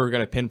 if we're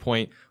going to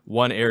pinpoint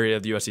one area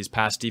of the USC's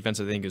pass defense,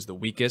 I think is the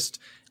weakest,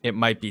 it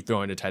might be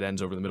throwing to tight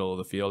ends over the middle of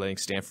the field. I think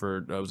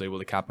Stanford was able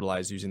to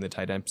capitalize using the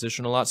tight end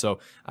position a lot. So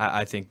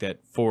I think that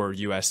for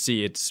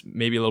USC, it's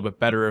maybe a little bit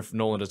better if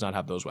Nolan does not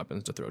have those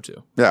weapons to throw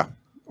to. Yeah.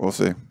 We'll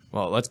see.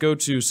 Well, let's go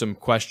to some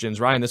questions.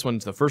 Ryan,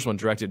 the first one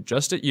directed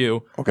just at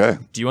you. Okay.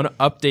 Do you want to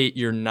update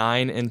your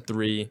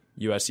 9-3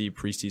 USC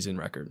preseason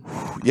record?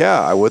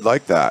 Yeah, I would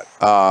like that.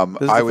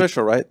 This is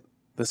official, right?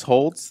 This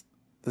holds?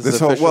 This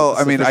is official? Well,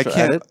 I mean, I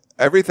can't. Edit?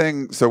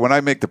 Everything. So when I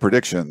make the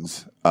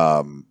predictions,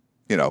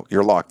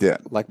 you're locked in.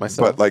 Like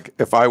myself. But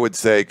if I would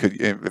say,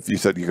 if you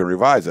said you could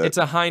revise it. It's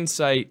a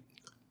hindsight.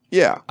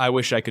 Yeah. I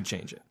wish I could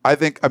change it.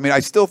 I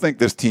still think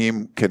this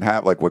team can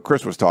have, like what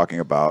Chris was talking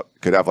about,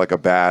 could have like a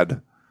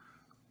bad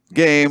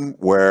game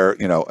where,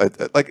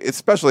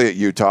 especially at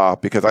Utah,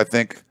 because I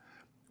think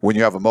when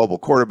you have a mobile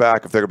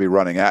quarterback, if they're going to be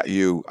running at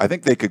you, I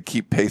think they could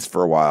keep pace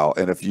for a while.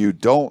 And if you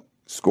don't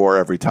score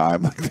every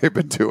time like they've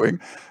been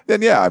doing,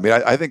 then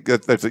I think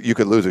that you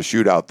could lose a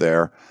shootout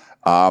there.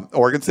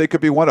 Oregon State could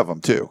be one of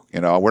them too.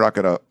 We're not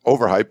going to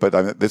overhype,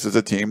 but this is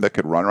a team that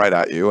could run right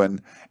at you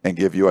and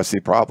give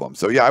USC problems.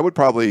 So yeah, I would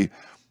probably,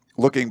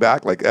 looking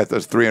back, like at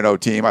this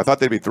 3-0 team, I thought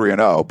they'd be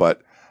 3-0,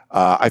 but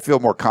I feel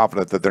more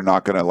confident that they're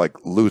not going to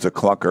lose a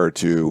clunker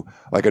to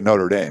like a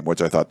Notre Dame, which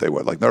I thought they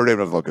would. Like Notre Dame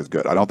doesn't look as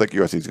good. I don't think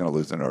USC is going to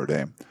lose to Notre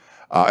Dame.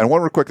 And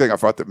one quick thing I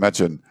forgot to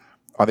mention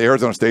on the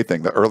Arizona State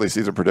thing, the early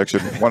season prediction,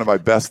 one of my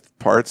best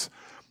parts.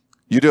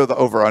 You do the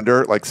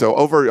over-under.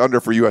 Over-under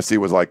for USC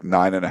was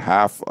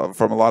 9.5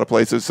 from a lot of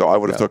places. So I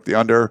would have took the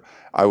under.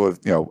 I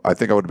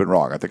think I would have been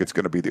wrong. I think it's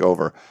going to be the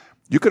over.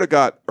 You could have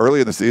got early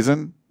in the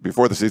season,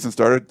 before the season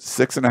started,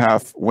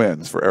 6.5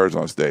 wins for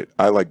Arizona State.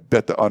 I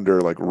bet the under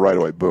right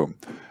away. Boom.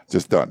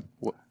 Just done.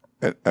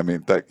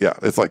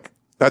 It's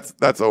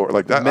that's over.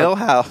 Like that.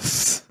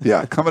 Millhouse.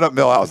 Yeah. Coming up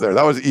Millhouse there.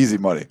 That was easy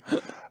money.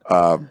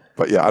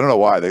 But yeah, I don't know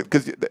why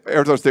because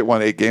Arizona State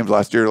won 8 games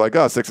last year.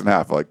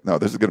 6.5. No,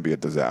 this is going to be a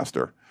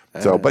disaster.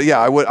 So, but yeah,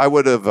 I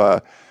would have.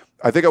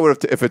 I think I would have.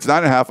 If it's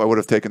 9.5, I would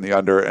have taken the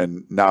under,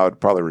 and now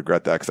I'd probably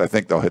regret that because I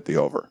think they'll hit the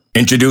over.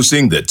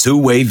 Introducing the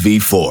Two-Way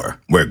V4,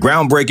 where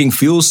groundbreaking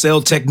fuel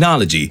cell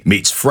technology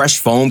meets fresh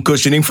foam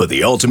cushioning for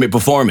the ultimate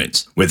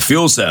performance. With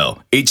fuel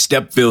cell, each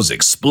step feels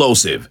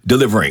explosive,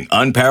 delivering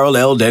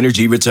unparalleled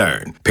energy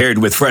return. Paired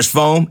with fresh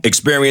foam,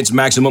 experience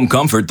maximum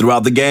comfort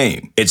throughout the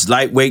game. Its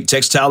lightweight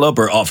textile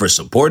upper offers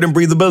support and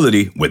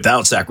breathability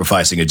without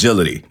sacrificing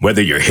agility.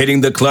 Whether you're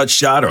hitting the clutch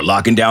shot or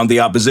locking down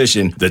the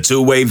opposition, the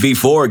Two-Way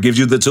V4 gives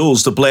you the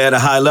tools to play at a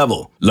high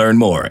level. Learn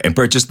more and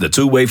purchase the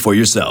Two-Way for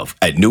yourself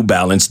at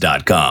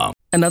newbalance.com.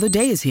 Another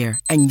day is here,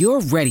 and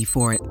you're ready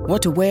for it.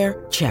 What to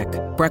wear? Check.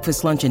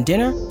 Breakfast, lunch, and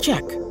dinner?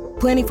 Check.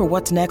 Planning for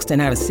what's next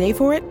and how to save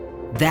for it?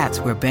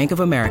 That's where Bank of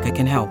America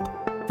can help.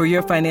 For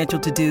your financial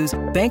to-dos,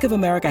 Bank of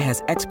America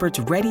has experts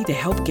ready to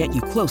help get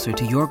you closer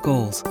to your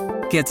goals.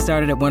 Get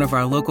started at one of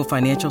our local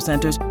financial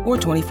centers or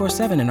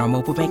 24/7 in our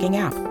mobile banking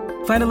app.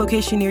 Find a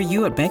location near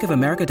you at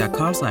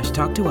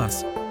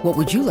bankofamerica.com/talktous. What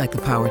would you like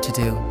the power to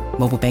do?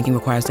 Mobile banking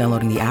requires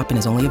downloading the app and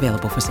is only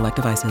available for select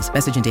devices.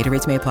 Message and data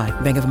rates may apply.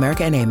 Bank of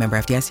America N.A., member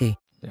FDIC.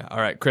 Yeah. All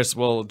right, Chris,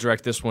 we'll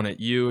direct this one at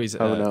you. He's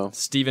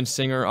Steven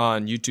Singer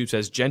on YouTube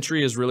says,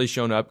 Gentry has really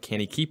shown up. Can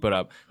he keep it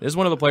up? This is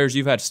one of the players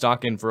you've had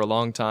stock in for a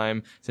long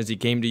time since he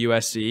came to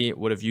USC.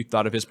 What have you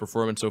thought of his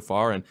performance so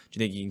far, and do you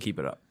think he can keep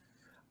it up?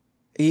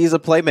 He's a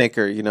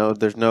playmaker.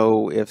 There's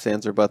no ifs,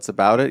 ands, or buts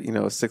about it.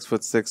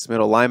 6'6"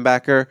 middle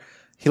linebacker.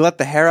 He let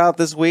the hair out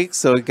this week,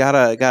 so he got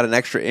an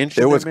extra inch.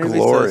 It was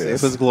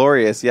glorious. So it was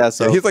glorious. Yeah.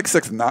 So he's like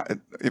 6'9".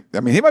 I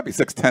mean, he might be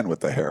 6'10" with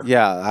the hair.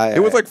 Yeah.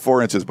 It was like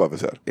 4 inches above his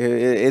head.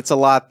 It's a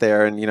lot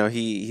there, and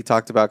he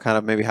talked about kind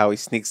of maybe how he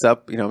sneaks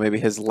up. Maybe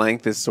his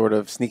length is sort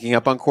of sneaking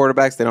up on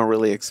quarterbacks. They don't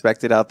really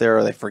expect it out there,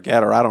 or they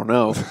forget, or I don't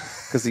know,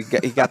 because he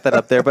got that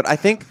up there. But I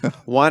think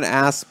one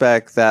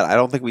aspect that I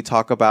don't think we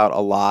talk about a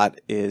lot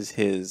is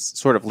his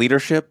sort of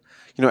leadership.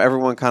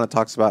 Everyone kind of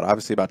talks about,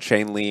 obviously, about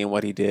Shane Lee and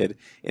what he did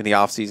in the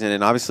offseason.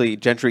 And obviously,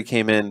 Gentry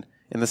came in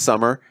the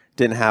summer,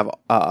 didn't have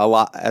a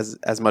lot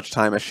as much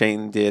time as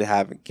Shane did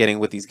have getting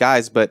with these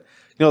guys. But,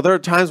 there are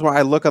times where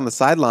I look on the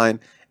sideline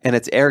and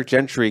it's Eric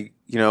Gentry.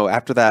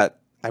 After that,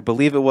 I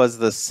believe it was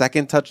the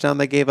second touchdown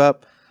they gave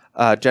up.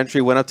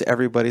 Gentry went up to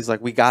everybody. He's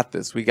like, we got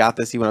this. We got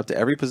this. He went up to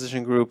every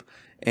position group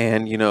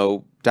and,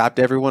 dapped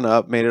everyone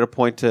up, made it a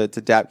point to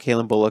dap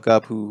Kalen Bullock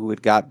up, who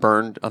had got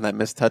burned on that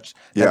missed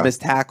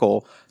missed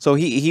tackle. So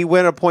he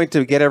went a point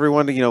to get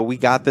everyone to, we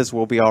got this,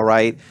 we'll be all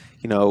right,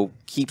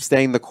 keep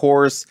staying the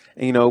course,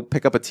 and,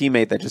 pick up a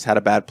teammate that just had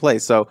a bad play.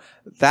 So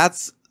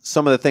that's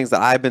some of the things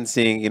that I've been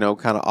seeing,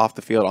 kind of off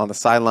the field on the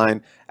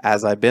sideline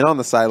as I've been on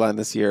the sideline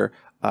this year,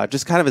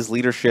 just kind of his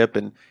leadership.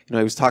 And, he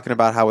was talking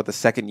about how with the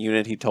second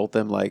unit, he told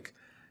them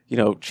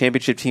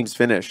championship teams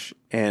finish,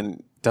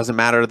 and doesn't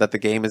matter that the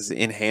game is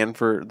in hand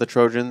for the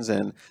Trojans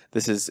and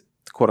this is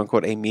quote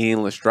unquote a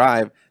meaningless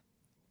drive.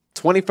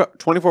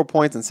 24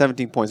 points and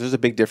 17 points. There's a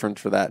big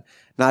difference for that.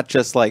 Not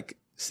just like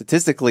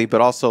statistically, but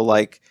also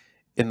like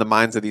in the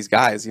minds of these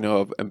guys,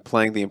 and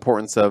playing the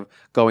importance of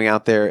going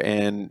out there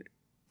and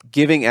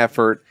giving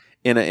effort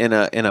in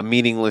a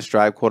meaningless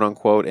drive, quote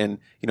unquote, and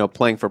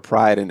playing for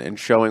pride and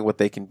showing what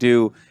they can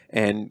do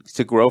and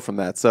to grow from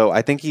that. So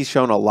I think he's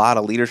shown a lot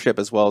of leadership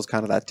as well as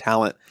kind of that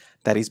talent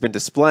that he's been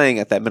displaying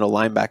at that middle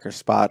linebacker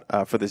spot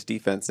for this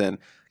defense. And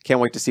can't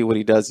wait to see what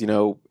he does,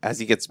 as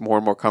he gets more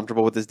and more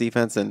comfortable with this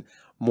defense and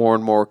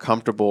more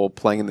comfortable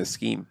playing in this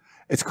scheme.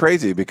 It's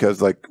crazy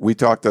because, like, we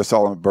talked to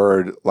Solomon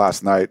Byrd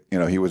last night.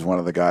 He was one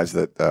of the guys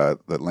that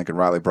Lincoln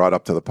Riley brought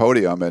up to the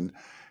podium, and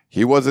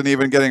he wasn't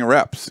even getting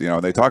reps.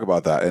 And they talk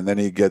about that. And then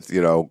he gets,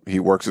 he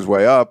works his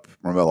way up.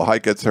 Romello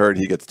Height gets hurt.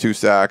 He gets 2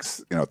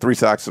 sacks, 3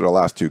 sacks in the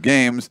last 2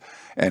 games.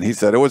 And he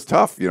said it was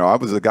tough. I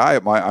was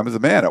I was a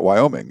man at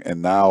Wyoming, and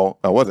now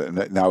I wasn't.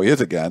 And now he is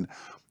again.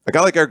 A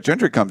guy like Eric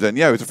Gentry comes in.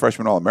 Yeah, he was a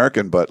freshman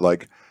All-American, but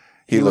like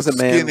he was a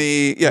man.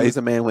 Skinny. Yeah, he was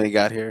a man when he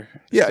got here.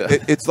 Yeah,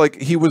 it's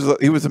like he was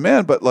a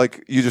man, but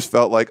like you just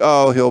felt like,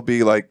 oh, he'll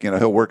be like,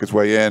 he'll work his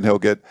way in. He'll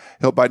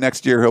by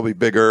next year he'll be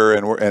bigger.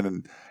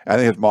 And I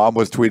think his mom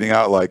was tweeting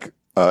out like,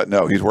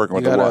 no, he's working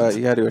with the ones.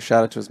 You got to do a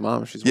shout out to his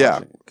mom if she's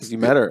watching, because you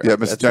met her. Yeah,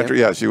 Mrs. Gentry.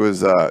 Yeah, she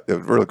was. It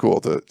was really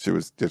cool. She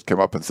just came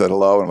up and said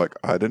hello, and I'm like,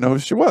 I didn't know who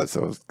she was,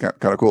 so it was kind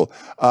of cool.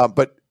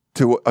 But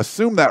to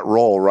assume that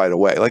role right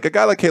away, like a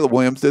guy like Caleb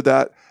Williams did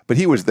that, but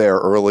he was there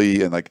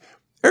early, and like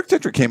Eric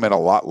Gentry came in a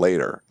lot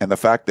later, and the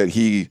fact that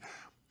he,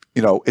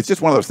 it's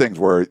just one of those things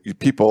where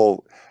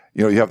people.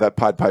 You have that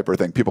Pied Piper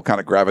thing. People kind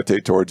of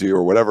gravitate towards you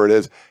or whatever it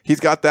is. He's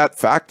got that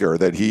factor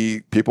that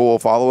people will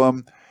follow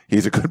him.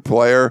 He's a good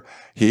player.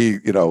 He,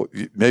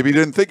 maybe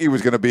didn't think he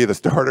was going to be the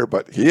starter,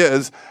 but he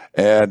is.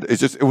 And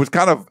it was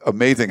kind of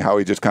amazing how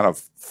he just kind of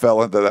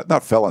fell into that,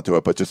 not fell into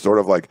it, but just sort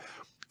of like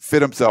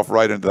fit himself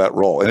right into that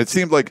role. And it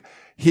seemed like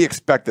he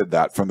expected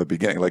that from the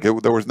beginning. Like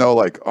there was no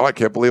like, oh, I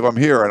can't believe I'm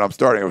here and I'm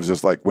starting. It was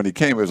just like when he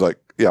came, it was like,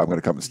 yeah, I'm going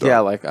to come and start. Yeah,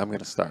 like I'm going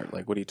to start.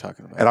 Like, what are you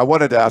talking about? And I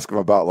wanted to ask him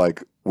about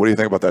like, what do you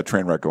think about that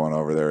train wreck going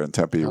over there in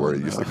Tempe where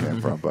he used to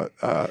came from? But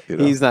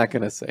he's not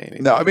going to say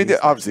anything. No, I mean,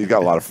 obviously he's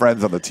got a lot of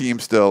friends on the team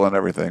still and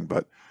everything,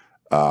 but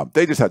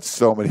they just had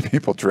so many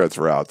people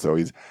transfer out. So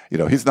he's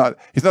not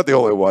the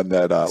only one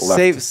that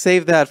left.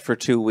 Save that for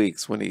 2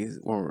 weeks when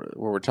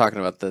we're talking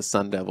about the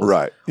Sun Devils.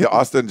 Right. Yeah.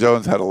 Austin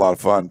Jones had a lot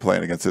of fun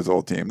playing against his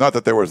old team. Not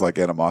that there was like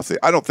animosity.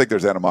 I don't think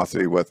there's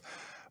animosity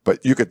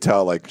but you could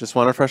tell like just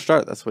want a fresh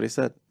start. That's what he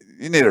said.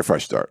 You need a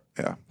fresh start.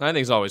 Yeah. I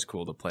think it's always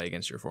cool to play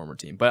against your former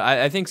team. But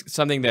I think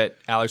something that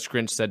Alex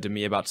Grinch said to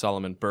me about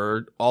Solomon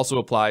Byrd also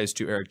applies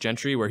to Eric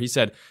Gentry, where he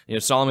said,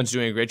 Solomon's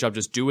doing a great job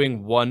just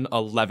doing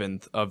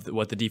 1/11th of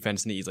what the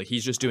defense needs. Like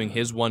he's just doing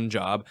his one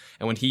job.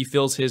 And when he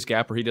fills his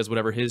gap or he does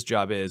whatever his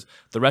job is,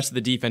 the rest of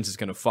the defense is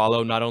going to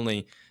follow. Not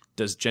only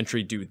does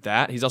Gentry do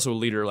that, he's also a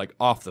leader like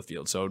off the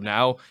field. So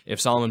now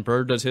if Solomon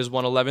Byrd does his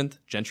 1/11th,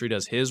 Gentry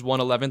does his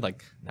 1/11th,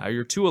 like now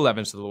you're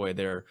 2/11ths of the way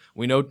there.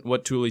 We know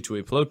what Tuli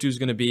Tuipulotu is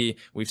going to be.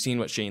 We've seen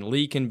what Shane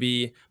Lee can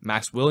be.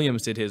 Max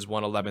Williams did his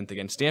 1/11th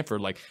against Stanford.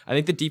 Like I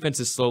think the defense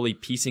is slowly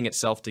piecing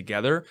itself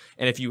together.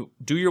 And if you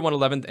do your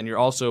 1/11th and you're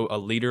also a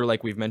leader,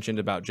 like we've mentioned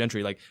about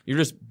Gentry, like you're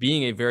just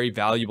being a very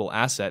valuable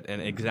asset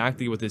and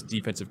exactly what this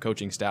defensive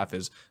coaching staff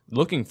is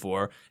looking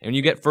for. And when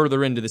you get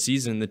further into the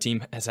season, the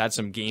team has had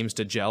some games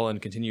to gel and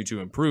continue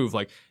to improve.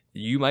 Like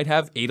you might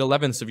have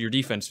 8/11ths of your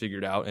defense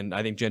figured out, and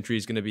I think Gentry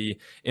is going to be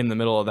in the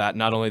middle of that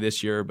not only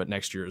this year but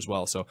next year as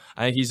well. So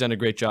I think he's done a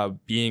great job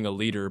being a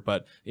leader,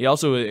 but he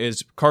also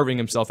is carving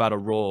himself out a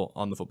role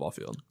on the football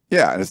field.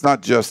 Yeah, and it's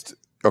not just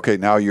okay.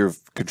 Now you've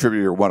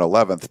contributed your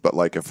 1/11th, but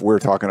like if we're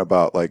talking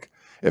about like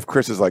if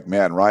Chris is like,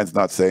 man, Ryan's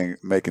not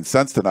making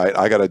sense tonight,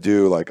 I got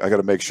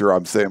to make sure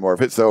I'm saying more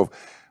of it. So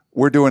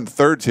we're doing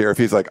thirds here. If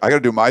he's like, I got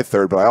to do my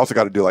third, but I also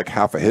got to do like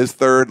half of his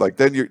third, like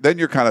then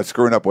you're kind of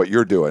screwing up what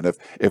you're doing.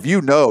 If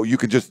you know, you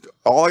can just,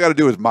 all I got to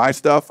do is my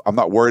stuff. I'm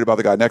not worried about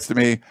the guy next to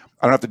me.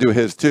 I don't have to do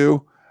his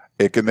too.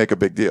 It can make a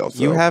big deal.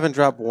 So. You haven't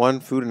dropped one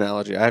food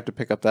annogy. I have to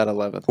pick up that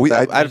 11th.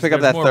 I had to pick up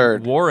that more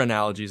third. War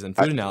analogies than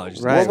food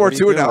analogies. Right. World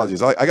War II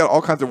analogies. I got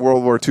all kinds of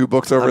World War II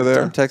books over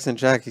there. I'm texting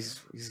Jack.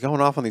 He's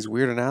going off on these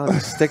weird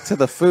analogies. Stick to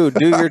the food.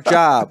 Do your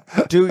job.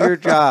 Do your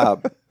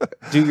job.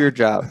 Do your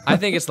job. I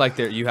think it's like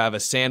you have a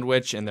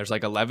sandwich and there's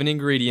like 11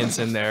 ingredients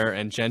in there,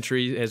 and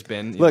Gentry has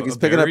been he's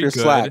picking up your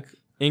slack.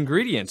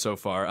 Ingredient so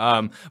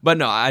far. But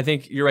no, I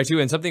think you're right too.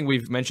 And something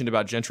we've mentioned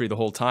about Gentry the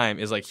whole time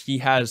is like he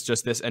has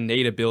just this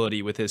innate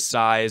ability with his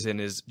size and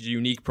his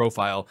unique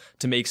profile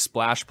to make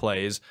splash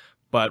plays.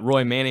 But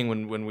Roy Manning,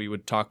 when we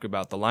would talk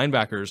about the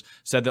linebackers,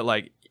 said that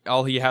like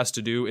all he has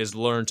to do is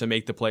learn to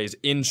make the plays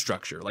in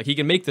structure. Like he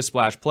can make the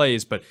splash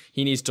plays, but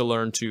he needs to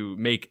learn to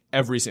make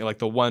every single, like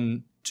the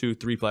 1, 2,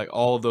 3 play,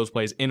 all of those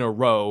plays in a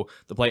row,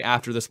 the play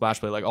after the splash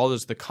play, like all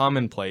those, the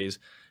common plays.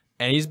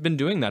 And he's been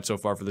doing that so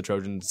far for the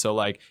Trojans. So,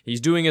 like, he's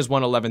doing his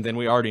 111th, and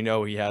we already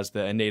know he has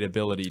the innate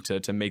ability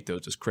to make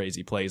those just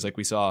crazy plays like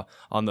we saw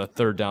on the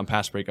third down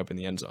pass breakup in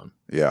the end zone.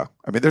 Yeah.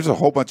 I mean, there's a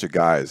whole bunch of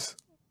guys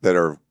that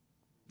are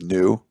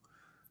new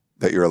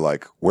that you're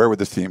like, where would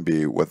this team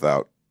be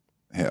without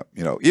him?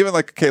 You know, even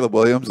like Caleb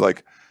Williams,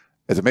 like,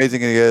 as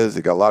amazing as he is,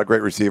 he got a lot of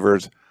great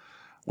receivers.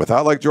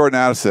 Without, like, Jordan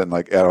Addison,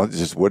 like, it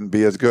just wouldn't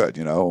be as good,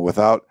 you know.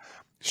 Without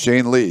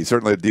Shane Lee,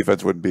 certainly the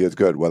defense wouldn't be as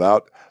good.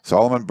 Without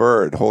Solomon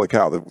Byrd, holy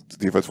cow, the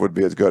defense wouldn't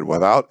be as good.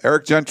 Without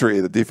Eric Gentry,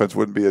 the defense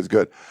wouldn't be as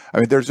good. I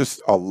mean, there's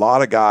just a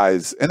lot of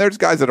guys, and there's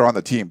guys that are on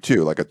the team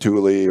too, like a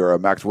Thule or a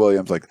Max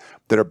Williams, like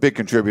that are big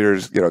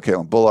contributors, you know,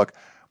 Kalen Bullock,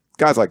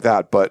 guys like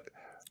that. But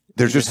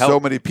there's just so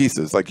many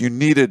pieces. Like you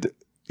need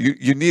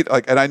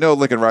like, and I know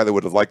Lincoln Riley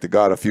would have liked to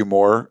got a few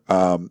more.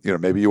 You know,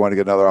 maybe you want to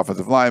get another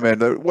offensive lineman,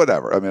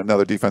 whatever. I mean,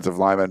 another defensive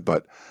lineman,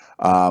 but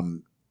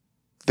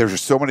there's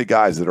just so many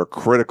guys that are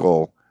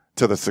critical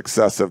to the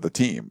success of the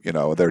team. You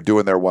know, they're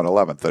doing their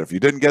 111th. That if you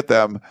didn't get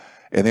them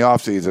in the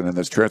offseason in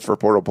this transfer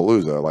portal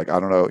palooza, like, I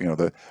don't know, you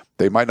know,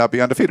 they might not be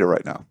undefeated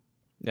right now.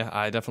 Yeah,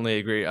 I definitely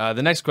agree.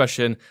 The next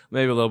question,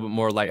 maybe a little bit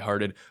more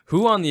lighthearted.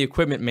 Who on the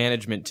equipment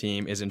management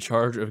team is in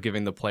charge of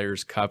giving the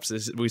players cups?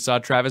 We saw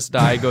Travis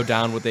Dye go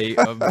down with a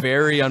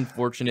very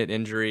unfortunate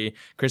injury.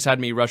 Chris had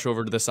me rush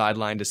over to the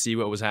sideline to see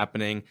what was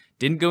happening.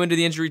 Didn't go into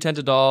the injury tent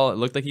at all. It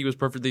looked like he was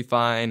perfectly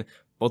fine.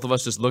 Both of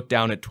us just looked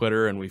down at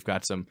Twitter, and we've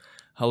got some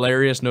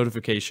hilarious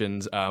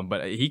notifications.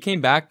 But he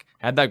came back,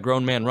 had that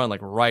grown man run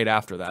like right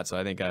after that. So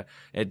I think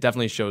it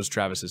definitely shows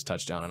Travis's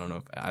touchdown. I don't know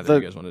if either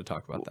of you guys wanted to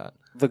talk about that.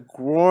 The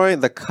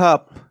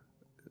cup.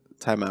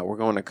 Timeout. We're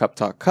going to cup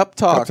talk. Cup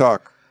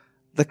talk.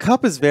 The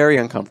cup is very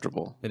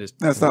uncomfortable. It is.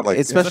 That's not like,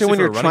 especially when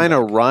you're trying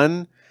to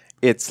run.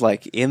 It's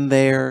like in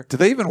there. Do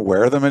they even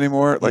wear them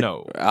anymore? Like,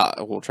 no.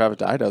 Well, Travis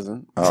Dye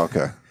doesn't. Oh,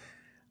 okay.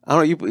 I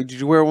don't know. Did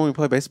you wear it when we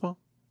play baseball?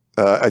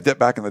 I did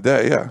back in the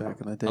day, yeah.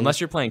 Back in the day.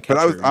 Unless you're playing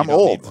catcher, but I'm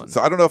old,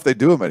 so I don't know if they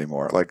do them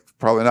anymore. Like,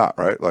 probably not,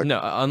 right? Like, no,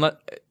 unless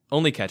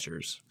only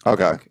catchers.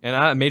 Okay. And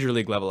at major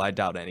league level, I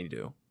doubt any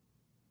do.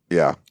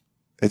 Yeah,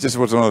 it just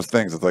was one of those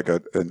things. It's like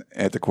an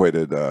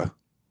antiquated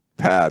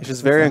pad. It's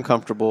just very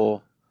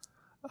uncomfortable.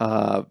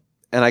 And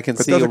I can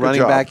see you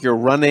running back. You're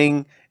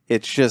running.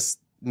 It's just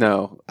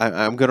no.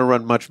 I'm going to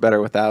run much better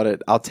without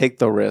it. I'll take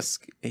the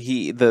risk.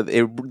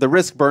 The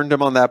risk burned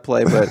him on that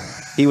play, but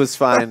he was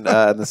fine in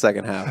the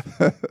second half.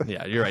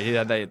 Yeah, you're right. He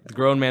had that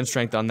grown man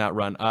strength on that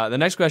run. The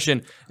next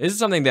question, this is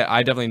something that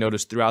I definitely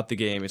noticed throughout the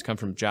game. It's come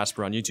from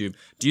Jasper on YouTube.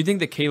 Do you think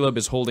that Caleb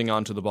is holding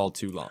on to the ball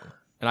too long?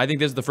 And I think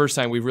this is the first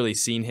time we've really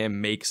seen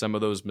him make some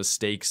of those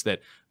mistakes that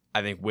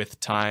I think with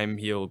time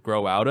he'll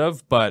grow out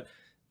of. But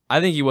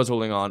I think he was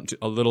holding on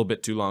a little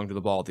bit too long to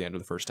the ball at the end of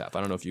the first half.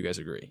 I don't know if you guys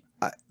agree.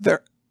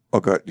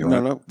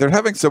 No. They're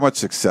having so much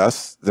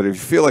success that if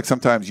you feel like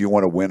sometimes you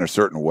want to win a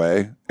certain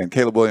way, and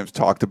Caleb Williams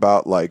talked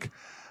about, like,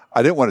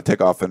 I didn't want to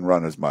take off and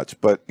run as much.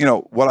 But, you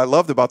know, what I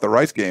loved about the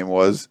Rice game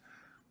was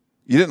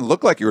you didn't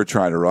look like you were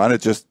trying to run.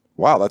 It just,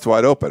 wow, that's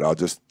wide open. I'll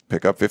just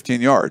pick up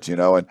 15 yards, you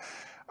know. And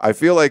I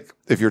feel like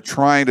if you're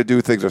trying to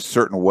do things a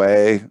certain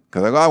way,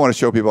 because I want to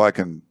show people I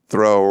can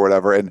throw or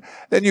whatever, and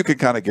then you can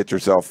kind of get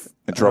yourself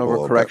in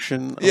trouble.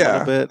 Overcorrection a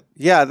little bit.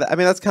 Yeah, I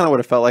mean, that's kind of what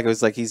it felt like. It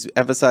was like he's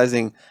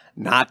emphasizing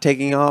not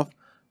taking off,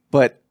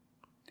 but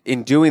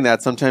in doing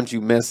that, sometimes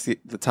you miss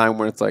the time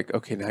where it's like,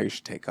 okay, now you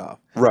should take off.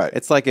 Right.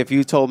 It's like if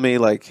you told me,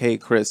 like, hey,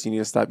 Chris, you need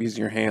to stop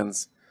using your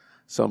hands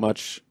so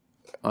much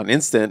on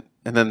instant,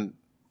 and then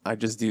I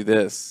just do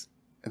this.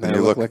 And then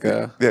you look like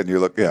a... Yeah, and you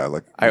look,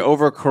 like... I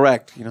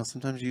overcorrect. You know,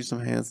 sometimes you use some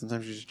hands,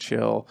 sometimes you just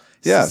chill.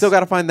 Yeah. You still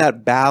got to find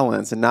that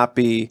balance and not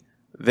be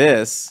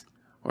this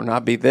or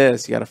not be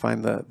this. You got to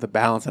find the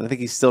balance. And I think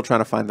he's still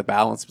trying to find the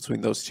balance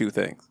between those two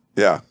things.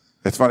 Yeah.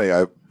 It's funny.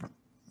 I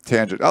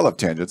love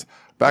tangents.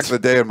 Back in the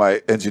day, in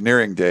my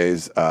engineering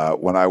days,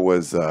 when I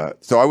was an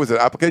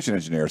application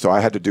engineer, so I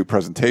had to do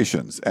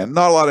presentations, and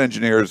not a lot of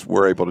engineers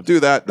were able to do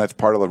that. And that's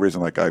part of the reason,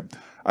 like, I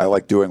I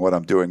like doing what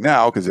I'm doing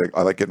now because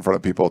I like getting in front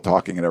of people,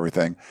 talking and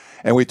everything.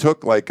 And we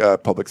took like a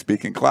public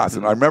speaking class.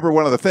 And I remember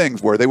one of the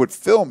things where they would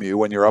film you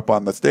when you're up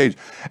on the stage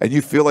and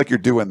you feel like you're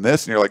doing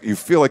this and you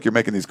feel like you're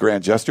making these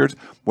grand gestures.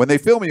 When they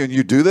film you and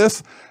you do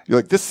this, you're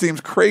like, this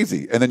seems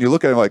crazy. And then you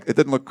look at it like, it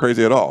didn't look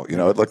crazy at all. It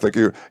looked like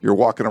you're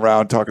walking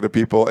around talking to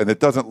people and it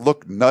doesn't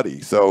look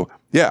nutty. So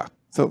yeah.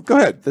 So go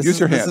ahead. Use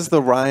your hands. This is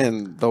the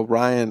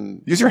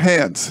Ryan. Use your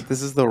hands.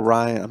 This is the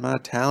Ryan. I'm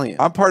not Italian.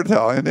 I'm part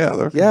Italian.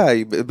 Yeah.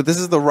 Yeah, but this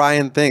is the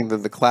Ryan thing.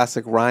 The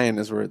classic Ryan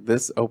is where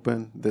this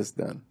open, this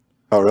done.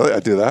 Oh, really?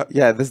 I do that?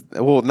 Yeah.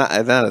 Not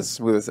as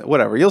smooth as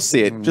whatever. You'll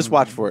see it. Just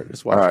watch for it.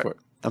 Just watch for it.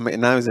 I mean,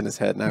 now he's in his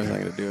head. Now he's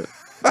not going to do it.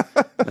 Now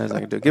he's not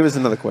going to do it. Give us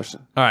another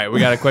question. All right, we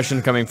got a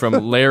question coming from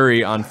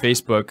Larry on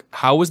Facebook.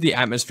 How was the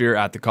atmosphere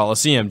at the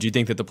Coliseum? Do you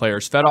think that the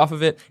players fed off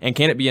of it, and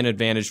can it be an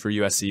advantage for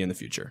USC in the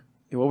future?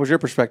 What was your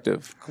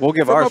perspective? We'll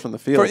give ours from the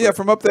field.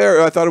 From up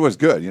there, I thought it was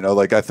good.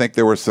 I think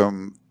there were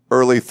some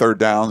early third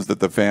downs that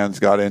the fans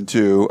got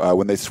into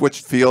when they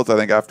switched fields. I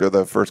think after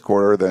the first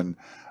quarter, then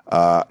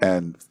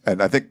and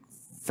I think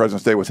Fresno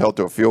State was held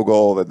to a field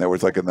goal. Then there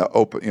was like in the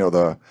open,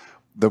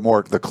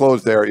 the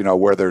closed there,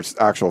 where there's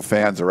actual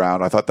fans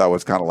around. I thought that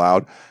was kind of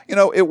loud.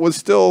 It was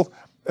still,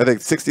 I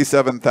think,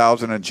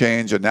 67,000 and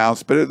change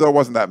announced, but there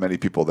wasn't that many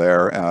people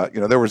there.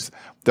 There was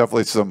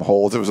definitely some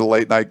holes. It was a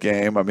late night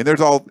game. I mean,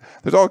 there's all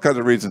kinds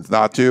of reasons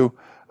not to.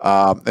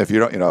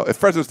 If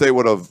Fresno State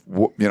would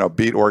have,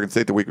 beat Oregon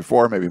State the week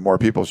before, maybe more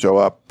people show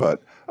up.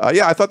 But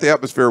I thought the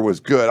atmosphere was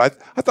good. I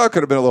thought it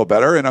could have been a little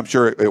better, and I'm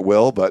sure it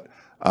will. But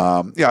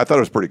I thought it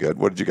was pretty good.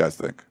 What did you guys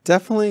think?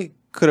 Definitely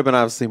could have been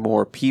obviously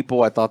more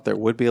people. I thought there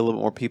would be a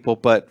little more people,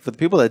 but for the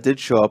people that did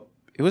show up,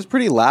 it was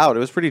pretty loud. It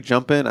was pretty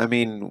jumping. I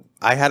mean,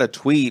 I had a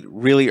tweet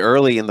really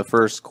early in the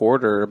first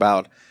quarter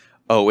about,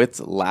 it's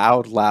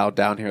loud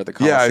down here at the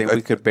Coliseum.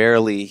 We could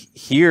barely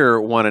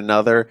hear one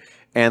another.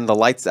 And the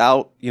lights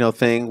out,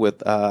 thing with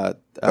that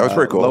was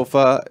pretty cool.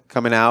 Lofa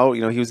coming out.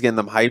 He was getting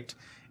them hyped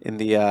in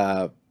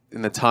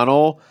the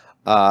tunnel.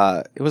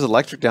 It was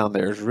electric down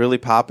there. It was really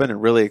popping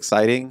and really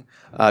exciting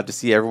to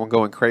see everyone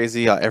going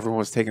crazy. Everyone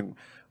was taking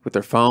with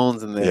their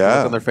phones and they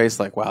look on their face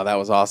like, wow, that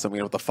was awesome.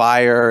 With the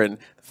fire and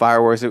the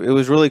fireworks, it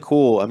was really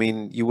cool. I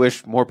mean, you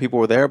wish more people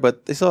were there,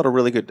 but they still had a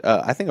really good,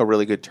 I think, a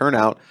really good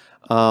turnout.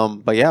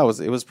 But yeah,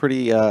 it was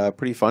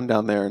pretty fun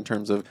down there in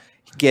terms of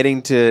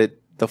getting to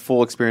the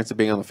full experience of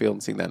being on the field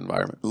and seeing that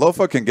environment.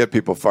 Lofa can get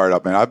people fired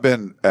up, man. I've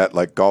been at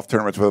like golf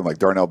tournaments with him, like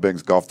Darnell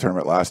Bing's golf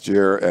tournament last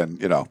year,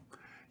 and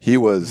he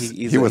was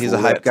he's a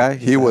hype guy.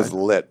 He was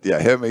lit. Yeah,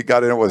 he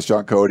got in with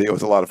Sean Cody. It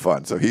was a lot of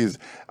fun. So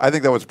I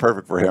think that was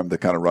perfect for him to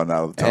kind of run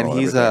out of the tunnel.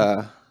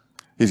 And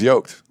he's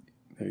yoked.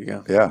 There you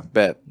go. Yeah.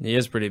 Bet. He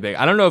is pretty big.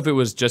 I don't know if it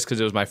was just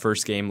because it was my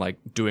first game, like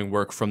doing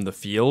work from the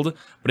field,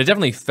 but it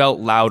definitely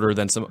felt louder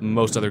than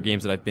most other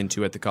games that I've been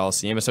to at the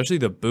Coliseum, especially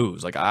the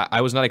boos. Like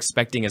I was not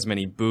expecting as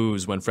many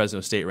boos when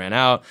Fresno State ran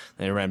out,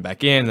 then they ran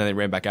back in, then they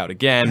ran back out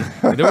again.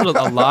 Like, there was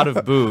a lot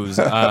of boos.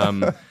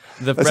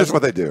 That's just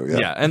what they do.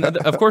 Yeah. And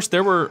of course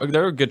there were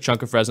a good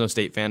chunk of Fresno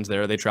State fans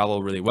there. They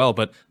travel really well,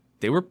 but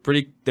they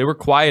were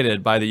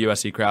quieted by the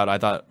USC crowd, I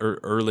thought,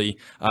 early.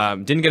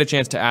 Didn't get a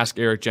chance to ask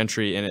Eric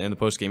Gentry in the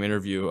post-game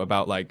interview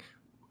about like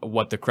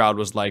what the crowd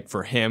was like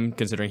for him,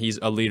 considering he's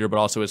a leader, but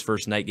also his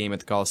first night game at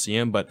the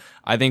Coliseum. But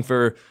I think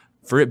for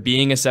it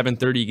being a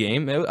 7:30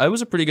 game, it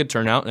was a pretty good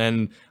turnout,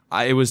 and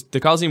the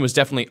Coliseum was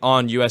definitely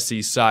on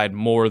USC's side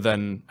more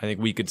than I think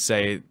we could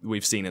say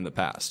we've seen in the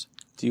past.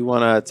 Do you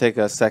want to take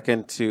a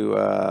second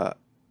to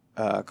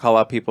call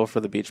out people for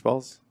the beach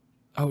balls?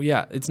 Oh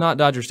yeah, it's not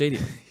Dodger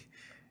Stadium.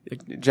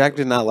 Jack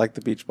did not like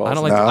the beach balls. I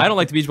don't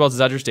like the beach balls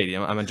at Dodger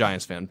Stadium. I'm a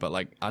Giants fan, but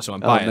so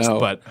I'm biased. Oh, no.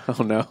 But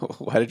oh no,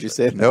 why did you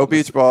say that? No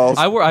beach balls.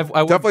 I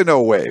definitely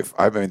no wave.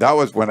 I mean, that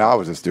was when I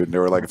was a student. They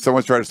were like, if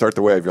someone's trying to start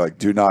the wave, you're like,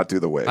 do not do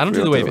the wave. I don't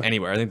do the wave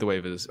anywhere. I think the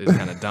wave is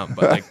kind of dumb.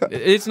 But like,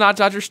 it's not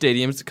Dodger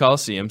Stadium. It's the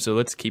Coliseum. So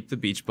let's keep the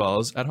beach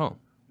balls at home.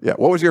 Yeah.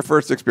 What was your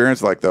first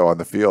experience like though on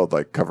the field,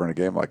 like covering a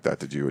game like that?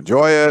 Did you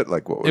enjoy it?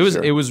 Like what was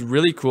it was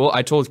really cool.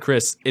 I told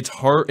Chris it's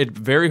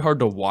very hard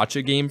to watch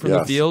a game from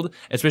the field,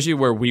 especially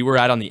where we were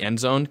at on the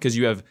end zone, because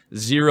you have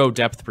zero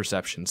depth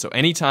perception. So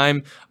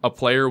anytime a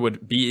player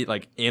would be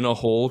like in a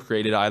hole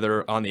created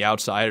either on the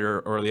outside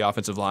or the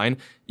offensive line,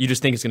 you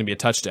just think it's going to be a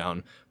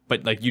touchdown.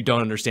 But like you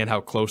don't understand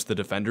how close the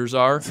defenders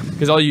are,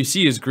 because all you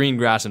see is green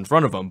grass in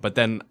front of them. But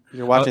then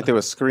you're watching through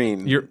a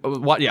screen.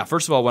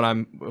 First of all, when I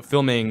was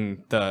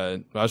filming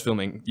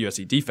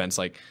USC defense,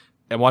 like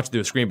and watching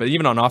through a screen. But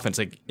even on offense,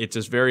 like it's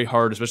just very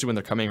hard, especially when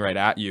they're coming right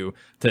at you,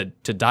 to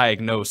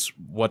diagnose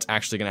what's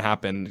actually going to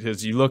happen,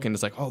 because you look and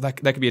it's like, oh, that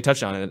could be a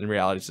touchdown, and in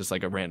reality, it's just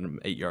like a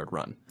random 8-yard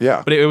run.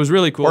 Yeah, but it was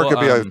really cool. Or it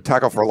could be a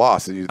tackle for a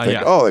loss, and you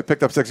think, oh, they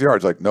picked up 6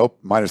 yards. Like, nope,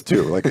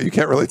 -2. Like you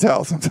can't really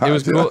tell sometimes. It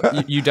was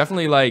cool. You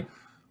definitely like.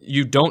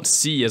 You don't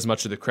see as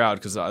much of the crowd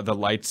because the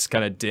lights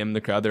kind of dim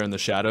the crowd. They're in the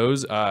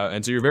shadows.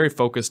 And so you're very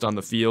focused on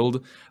the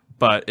field.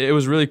 But it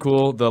was really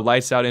cool. The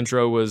lights out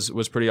intro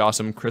was pretty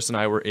awesome. Chris and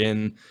I were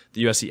in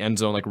the USC end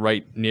zone, like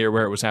right near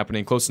where it was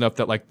happening, close enough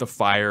that like the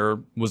fire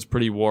was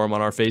pretty warm on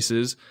our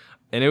faces.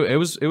 And it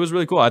was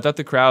really cool. I thought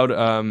the crowd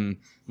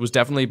was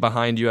definitely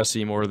behind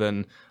USC more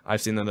than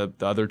I've seen in the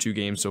other 2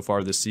 games so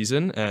far this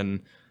season,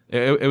 and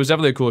it was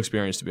definitely a cool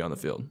experience to be on the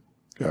field.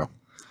 Yeah.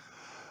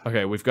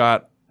 Okay, we've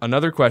got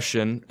another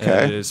question.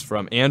 Okay. It is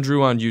from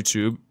Andrew on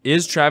YouTube.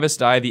 Is Travis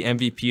Dye the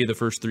MVP of the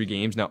first 3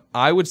 games? Now,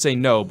 I would say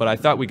no, but I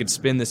thought we could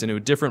spin this into a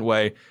different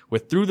way.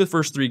 With through the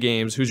first 3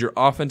 games, who's your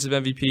offensive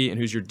MVP and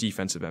who's your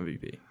defensive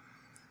MVP?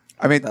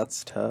 I mean,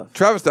 That's tough.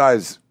 Travis Dye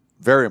is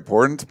very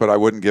important, but I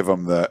wouldn't give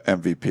him the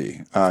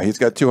MVP. He's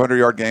got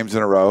 200-yard games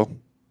in a row.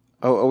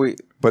 Oh, we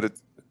But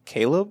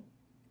Caleb?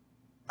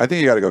 I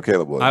think you got to go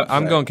Caleb Williams.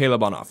 I'm going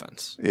Caleb on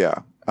offense. Yeah.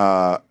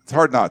 It's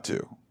hard not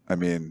to. I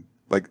mean,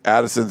 like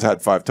Addison's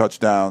had 5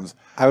 touchdowns.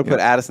 I would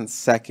put Addison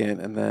second,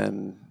 and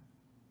then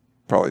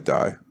Probably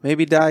Dye.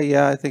 maybe Dye.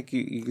 Yeah, I think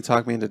you could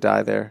talk me into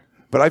Dye there.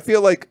 But I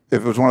feel like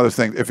if it was one of those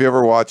things, if you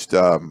ever watched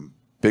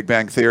Big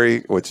Bang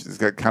Theory, which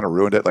kind of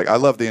ruined it. Like I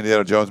love the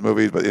Indiana Jones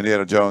movies, but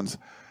Indiana Jones,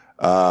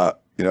 the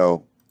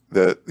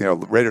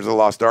Raiders of the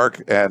Lost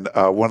Ark, and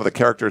one of the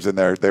characters in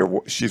there,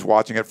 she's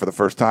watching it for the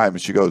first time,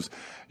 and she goes,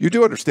 "You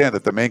do understand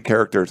that the main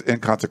character is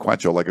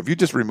inconsequential. Like if you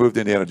just removed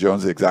Indiana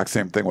Jones, the exact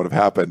same thing would have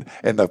happened."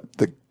 And the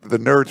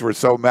nerds were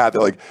so mad.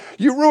 They're like,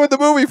 "You ruined the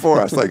movie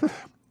for us!" Like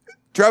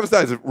Travis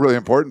Dye is really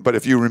important, but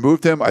if you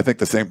removed him, I think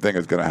the same thing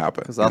is going to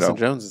happen. Because Austin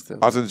Jones is there.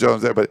 Austin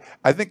Jones there, but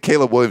I think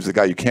Caleb Williams is the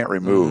guy you can't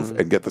remove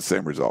and get the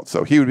same result.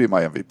 So he would be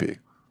my MVP.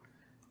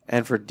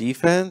 And for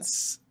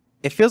defense,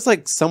 it feels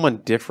like someone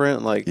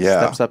different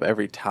steps up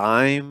every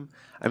time.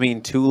 I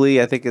mean,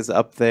 Thule, I think, is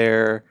up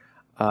there.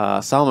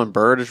 Solomon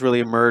Byrd has really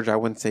emerged. I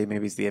wouldn't say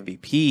maybe he's the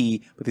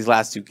MVP, but these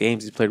last 2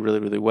 games, he's played really,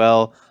 really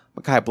well.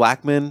 Mekhi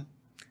Blackman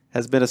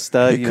has been a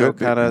stud,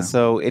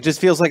 So it just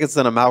feels like it's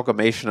an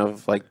amalgamation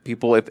of like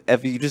people.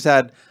 If you just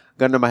had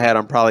gun to my head,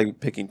 I'm probably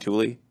picking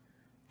Thule,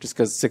 just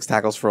because 6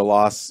 tackles for a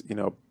loss,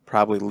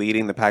 probably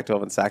leading the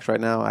Pac-12 in sacks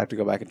right now. I have to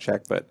go back and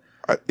check, but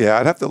I'd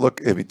have to look.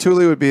 I mean,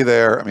 Thule would be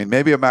there. I mean,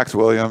 maybe a Max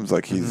Williams.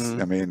 Like he's.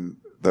 I mean,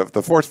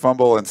 the forced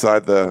fumble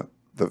inside the.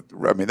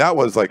 I mean, that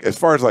was like as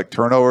far as like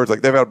turnovers.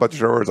 Like they've had a bunch of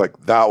turnovers. Like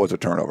that was a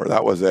turnover.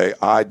 That was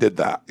I did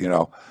that.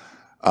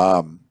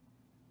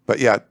 But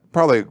yeah,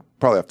 probably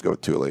have to go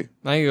with Thule.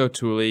 I can go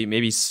Thule.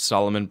 Maybe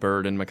Solomon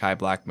Byrd and Mekhi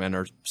Blackman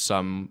are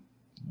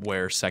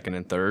somewhere second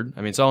and third.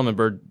 I mean, Solomon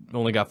Byrd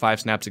only got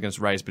 5 snaps against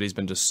Rice, but he's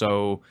been just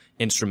so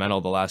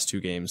instrumental the last 2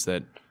 games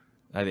that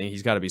I think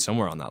he's got to be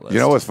somewhere on that list. You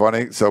know what's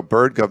funny? So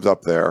Byrd comes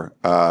up there,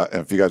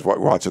 and if you guys were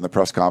watching the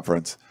press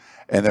conference,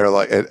 and they're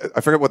like,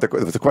 I forget what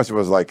the question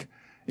was like.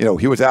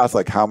 He was asked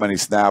like how many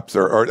snaps,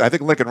 or I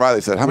think Lincoln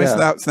Riley said, how many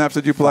snaps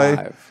did you play?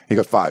 5. He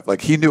goes 5.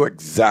 Like he knew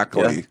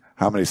exactly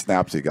how many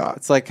snaps he got.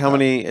 it's like how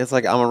many. It's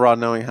like Amon-Ra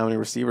knowing how many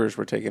receivers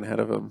were taken ahead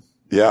of him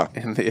Yeah.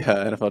 in the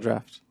NFL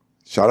draft.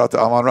 Shout out to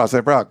Amon-Ra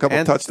St. Brown. A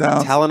couple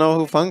touchdowns.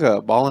 Talanoa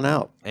Hufanga balling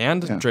out.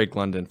 And Drake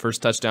London.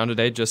 First touchdown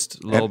today,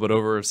 just a little bit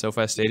over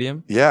SoFi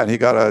Stadium. Yeah, and he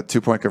got a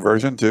 2-point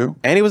conversion too.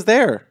 And he was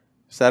there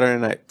Saturday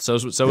night. So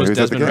was was at the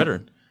Desmond game.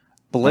 Ritter.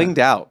 Blinged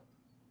out.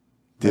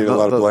 Did a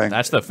lot of bling.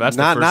 That's the first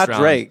Not round.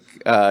 Drake.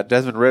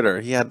 Desmond Ritter.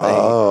 He had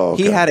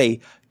he had a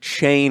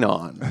chain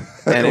on,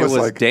 and it was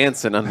like-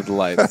 dancing under the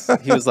lights.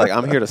 He was like,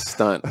 "I'm here to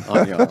stunt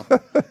on y'all.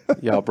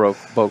 Y'all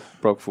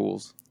broke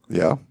fools."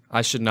 Yeah.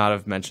 I should not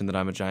have mentioned that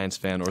I'm a Giants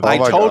fan. Or I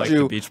my told God. you.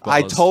 the beach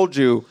I balls. told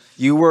you.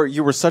 You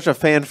were such a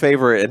fan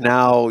favorite, and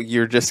now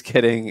you're just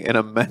getting an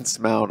immense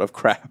amount of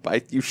crap.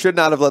 You should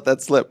not have let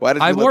that slip. Why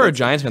did you? I let wore that a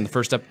Giants fan the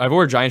first I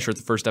wore a Giants shirt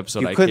the first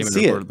episode You I couldn't came and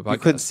see it. recorded the podcast. You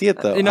couldn't see it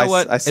though. You know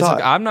what? I saw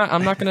it. I'm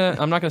not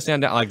gonna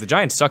stand down. Like the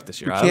Giants suck this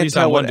year. You At can't least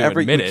I'm tell one to whatever.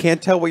 admit You it.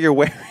 can't tell what you're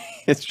wearing.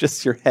 It's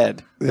just your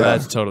head.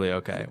 That's totally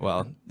okay.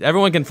 Well,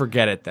 everyone can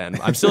forget it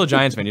then. I'm still a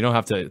Giants fan. You don't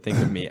have to think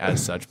of me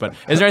as such. But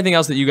is there anything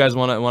else that you guys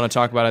want to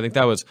talk about? I think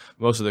that was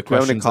most of the we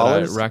have any questions that I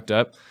callers? racked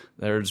up.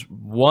 There's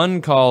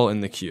one call in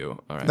the queue.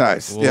 All right.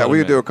 Nice. We'll Yeah, let we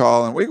him can do in. a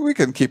call, and we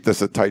can keep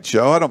this a tight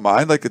show. I don't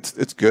mind. Like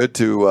it's good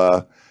to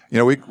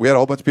we had a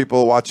whole bunch of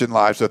people watching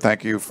live, so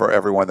thank you for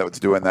everyone that was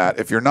doing that.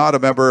 If you're not a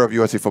member of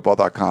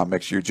USCFootball.com,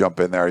 make sure you jump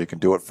in there. You can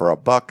do it for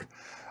 $1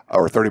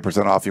 or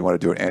 30% off. You want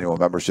to do an annual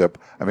membership.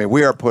 I mean,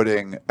 we are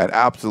putting an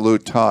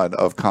absolute ton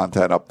of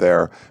content up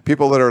there.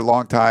 People that are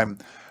longtime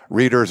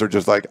readers are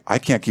just like, I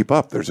can't keep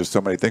up. There's just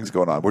so many things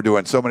going on. We're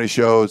doing so many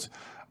shows,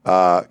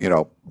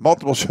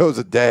 multiple shows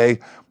a day.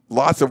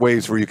 Lots of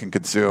ways where you can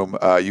consume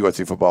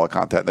USC football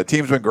content. The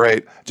team's been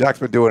great. Jack's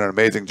been doing an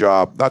amazing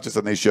job, not just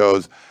on these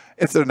shows.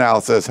 It's an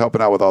analysis,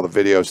 helping out with all the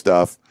video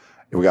stuff.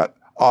 We got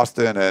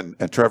Austin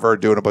and Trevor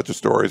doing a bunch of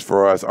stories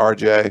for us.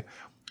 RJ,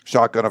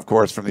 Shotgun, of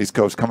course, from the East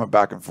Coast, coming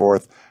back and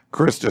forth.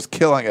 Chris just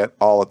killing it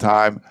all the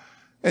time.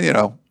 And,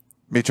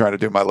 me trying to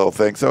do my little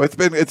thing. So it's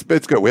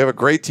good. We have a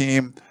great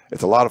team.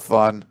 It's a lot of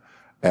fun.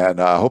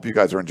 And I hope you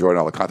guys are enjoying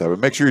all the content. But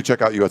make sure you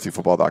check out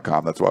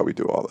USCFootball.com. That's why we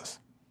do all this.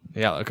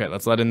 Yeah. Okay.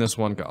 Let's let in this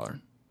one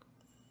caller.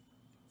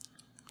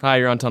 Hi,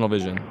 you're on Tunnel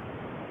Vision.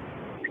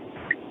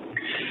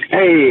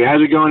 Hey,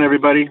 how's it going,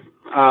 everybody?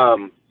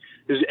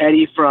 This is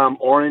Eddie from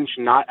Orange,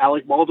 not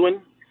Alec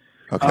Baldwin.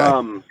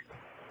 Okay.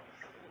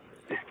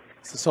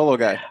 It's a solo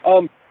guy.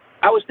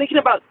 I was thinking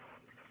about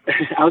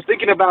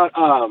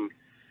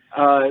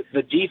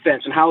the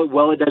defense and how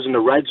well it does in the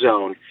red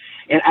zone.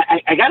 And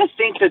I got to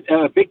think that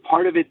a big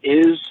part of it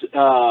is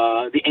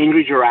the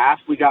angry giraffe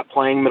we got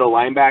playing middle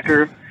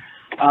linebacker.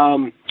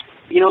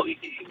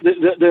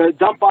 The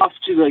dump off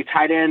to the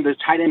tight end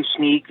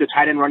sneak, the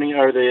tight end running,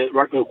 or the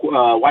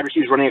wide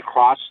receivers running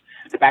across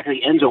the back of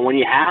the end zone. When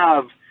you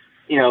have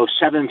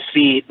 7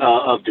 feet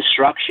of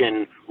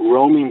destruction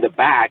roaming the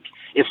back,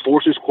 it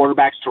forces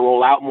quarterbacks to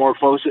roll out more,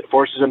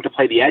 forces them to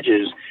play the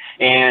edges.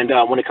 And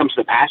when it comes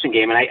to the passing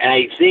game, and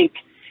I think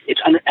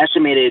it's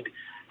underestimated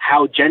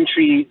how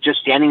Gentry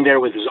just standing there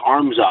with his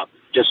arms up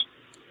just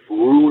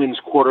ruins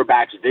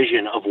quarterbacks'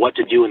 vision of what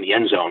to do in the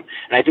end zone.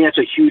 And I think that's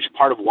a huge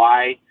part of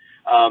why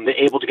they're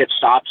able to get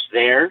stops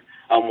there,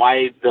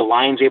 why the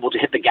line's able to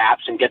hit the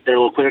gaps and get there a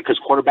little quicker, because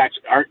quarterbacks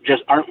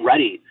aren't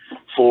ready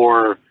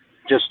for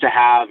just to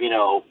have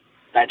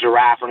that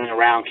giraffe running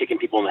around kicking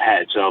people in the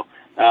head. So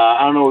I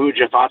don't know what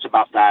your thoughts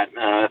about that.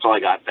 That's all I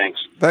got. Thanks,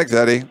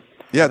 Eddie.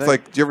 Yeah, it's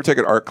like, do you ever take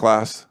an art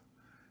class?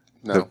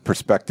 No. The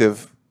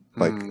perspective.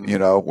 Like,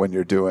 when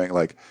you're doing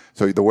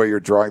so the way you're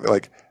drawing,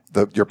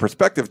 your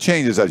perspective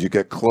changes as you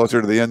get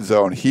closer to the end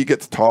zone. He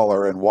gets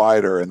taller and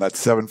wider, and that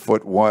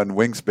 7'1"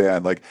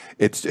 wingspan,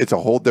 it's a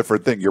whole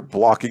different thing. You're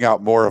blocking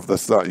out more of the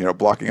sun,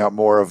 blocking out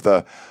more of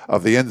the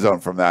end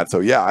zone from that. So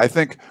yeah, I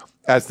think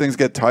as things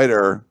get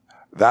tighter,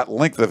 that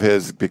length of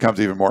his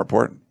becomes even more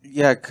important.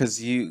 Yeah,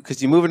 because you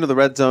move into the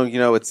red zone,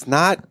 it's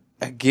not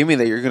a gimme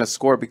that you're going to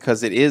score,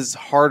 because it is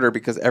harder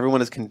because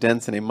everyone is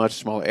condensed in a much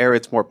smaller area.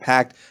 It's more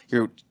packed.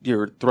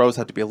 Your throws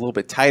have to be a little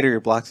bit tighter.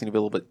 Your blocks need to be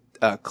a little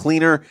bit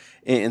cleaner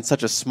in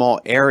such a small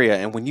area.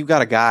 And when you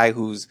got a guy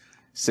who's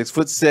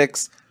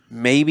 6'6",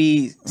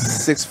 maybe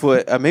 6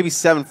 foot, maybe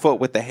 7 foot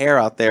with the hair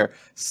out there,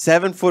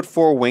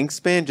 7'4"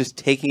 wingspan, just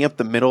taking up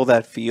the middle of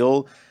that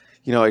field,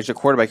 as your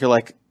quarterback, you're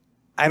like,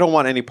 I don't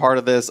want any part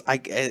of this.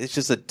 It's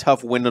just a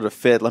tough window to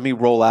fit. Let me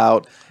roll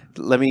out.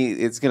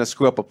 It's going to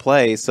screw up a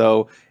play.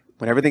 So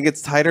when everything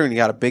gets tighter and you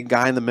got a big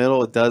guy in the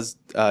middle, it does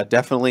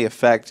definitely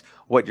affect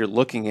what you're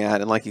looking at.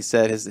 And like you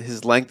said,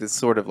 his length is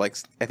sort of like,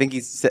 I think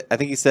he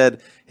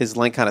said his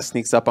length kind of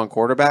sneaks up on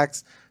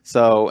quarterbacks.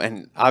 So,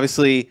 and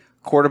obviously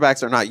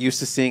quarterbacks are not used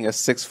to seeing a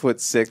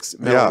 6'6"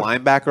 middle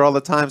linebacker all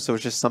the time. So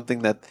it's just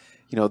something that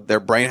their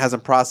brain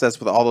hasn't processed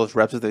with all those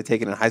reps that they've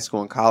taken in high school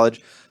and college.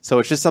 So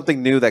it's just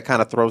something new that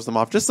kind of throws them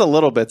off just a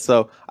little bit.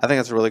 So I think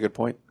that's a really good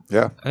point.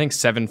 Yeah. I think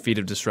 7 feet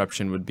of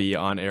disruption would be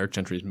on Eric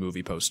Gentry's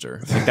movie poster.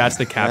 I think that's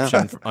the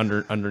caption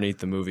underneath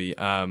the movie.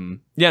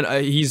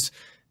 He's,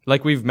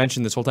 like we've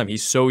mentioned this whole time,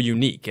 he's so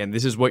unique, and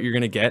this is what you're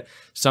going to get.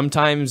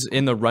 Sometimes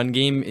in the run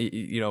game,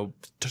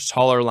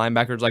 taller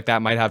linebackers like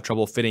that might have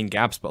trouble fitting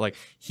gaps, but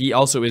he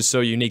also is so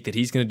unique that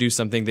he's going to do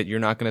something that you're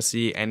not going to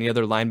see any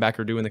other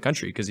linebacker do in the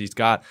country, because he's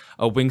got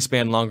a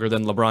wingspan longer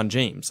than LeBron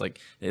James.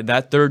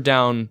 That third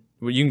down,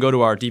 you can go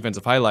to our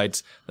defensive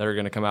highlights that are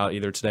going to come out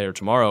either today or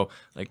tomorrow.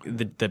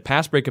 The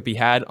pass breakup he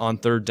had on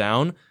third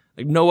down,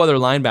 no other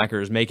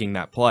linebacker is making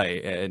that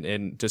play,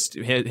 and just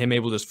him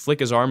able to just flick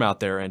his arm out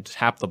there and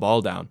tap the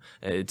ball down.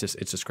 It's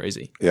just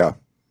crazy. Yeah,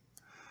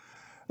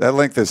 that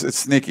length it's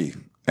sneaky.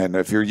 And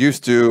if you're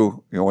used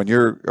to, when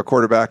you're a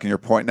quarterback and you're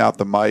pointing out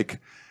the mics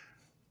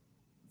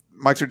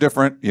are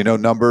different,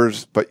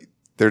 numbers, but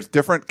there's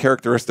different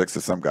characteristics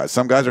to some guys.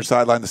 Some guys are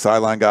sideline to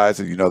sideline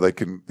guys, and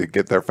they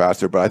get there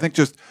faster. But I think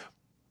just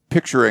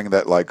picturing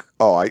that,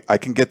 I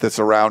can get this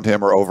around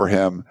him or over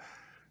him,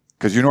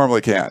 because you normally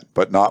can't,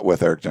 but not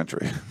with Eric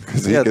Gentry,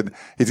 because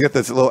he's got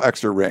this little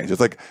extra range. It's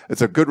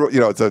a good,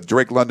 it's a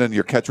Drake London.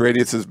 Your catch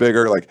radius is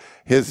bigger.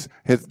 His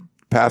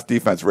pass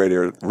defense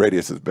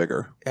radius is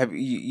bigger. Have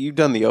you've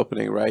done the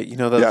opening, right?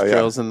 Those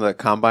drills in the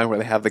combine where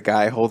they have the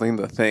guy holding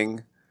the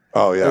thing.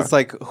 Oh yeah,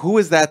 it's who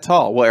is that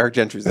tall? Well, Eric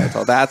Gentry's that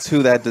tall. That's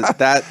who that does.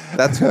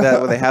 That's who that.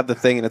 Where they have the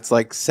thing and it's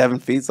 7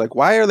 feet. It's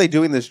why are they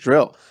doing this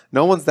drill?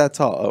 No one's that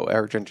tall. Oh,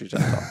 Eric Gentry's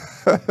that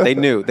tall. They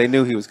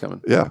knew he was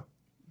coming. Yeah.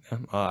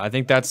 I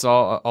think that's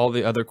all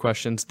the other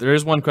questions. There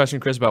is one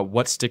question, Chris, about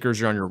what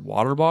stickers are on your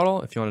water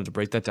bottle. If you wanted to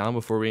break that down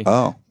before we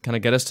kind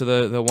of get us to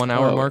the 1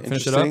 hour mark,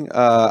 finish it up.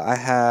 I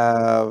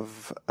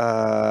have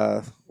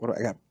what do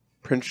I got?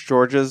 Prince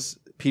George's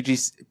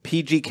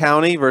PG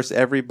County versus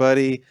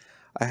everybody.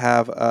 I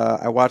have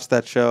I watched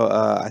that show.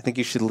 I Think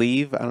You Should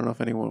Leave. I don't know if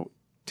anyone.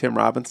 Tim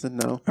Robinson.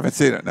 No, I haven't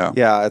seen it. No.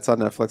 Yeah, it's on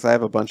Netflix. I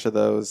have a bunch of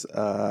those.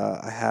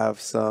 I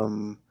have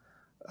some.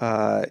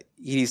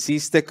 EDC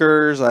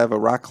stickers. I have a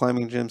rock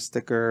climbing gym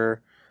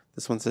sticker.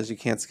 This one says you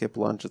can't skip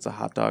lunch. It's a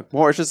hot dog.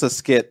 It's just a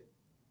skit.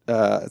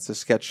 It's a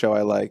sketch show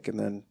I like, and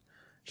then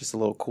just a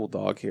little cool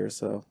dog here.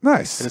 So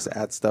nice. I just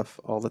add stuff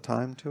all the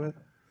time to it.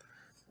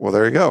 Well,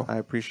 there you go. I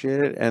appreciate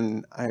it,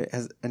 and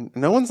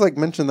no one's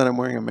mentioned that I'm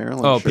wearing a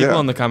Maryland shirt. People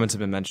in the comments have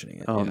been mentioning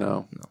it. Oh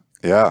no.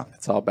 Yeah,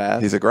 it's all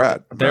bad. He's a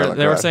grad.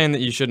 They were saying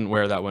that you shouldn't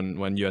wear that when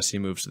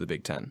USC moves to the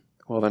Big Ten.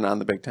 Well, they're not in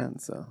the Big Ten,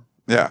 so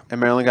yeah. And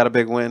Maryland got a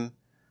big win.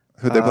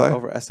 Who'd they play?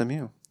 Over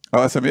SMU.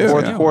 Oh, SMU.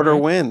 Fourth quarter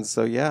wins.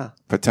 So yeah.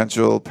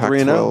 Potential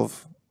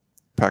Pac-12.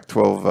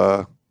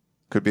 Pac-12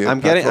 could be.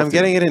 I'm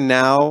getting it in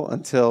now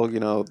until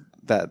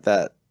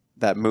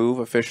that move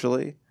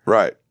officially.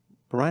 Right.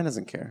 But Ryan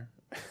doesn't care.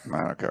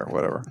 I don't care.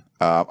 Whatever.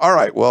 All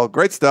right. Well,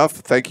 great stuff.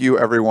 Thank you,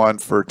 everyone,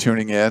 for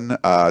tuning in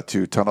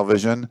to Tunnel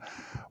Vision.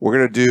 We're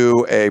going to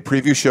do a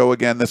preview show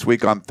again this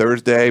week on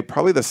Thursday.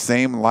 Probably the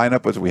same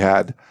lineup as we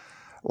had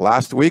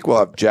last week. We'll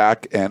have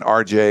Jack and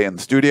RJ in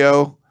the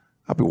studio.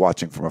 I'll be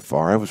watching from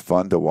afar. It was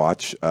fun to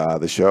watch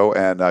the show.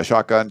 And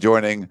Shotgun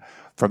joining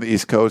from the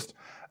East Coast.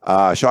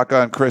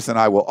 Shotgun, Chris, and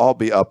I will all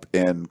be up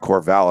in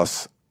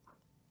Corvallis,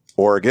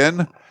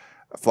 Oregon,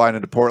 flying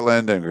into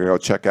Portland, and we're going to go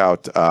check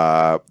out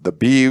the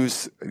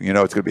Beavs. You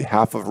know, it's going to be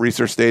half of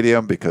Research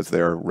Stadium because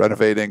they're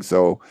renovating.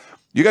 So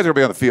you guys are going to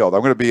be on the field.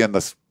 I'm going to be in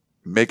this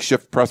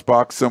makeshift press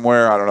box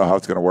somewhere. I don't know how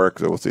it's going to work,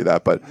 so we'll see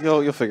that. But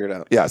you'll figure it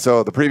out. Yeah.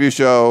 So the preview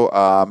show,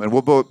 and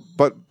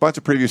but bunch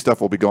of preview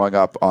stuff will be going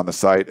up on the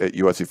site at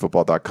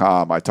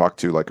uscfootball.com. I talked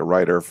to like a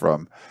writer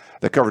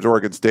that covers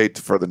Oregon State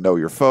for the Know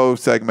Your Foe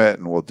segment,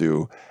 and we'll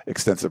do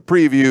extensive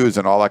previews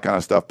and all that kind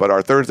of stuff. But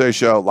our Thursday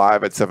show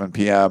live at 7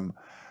 p.m.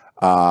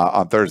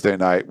 On Thursday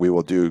night, we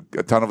will do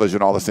a Tunnel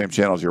Vision, all the same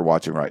channels you're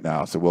watching right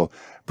now. So we'll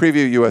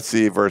preview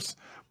USC versus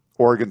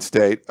Oregon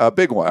State, a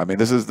big one. I mean,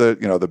 this is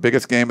the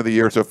biggest game of the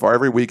year so far.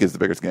 Every week is the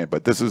biggest game,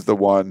 but this is the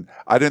one.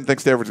 I didn't think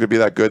Stanford's going to be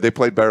that good. They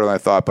played better than I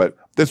thought, but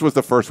this was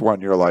the first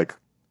one you're like,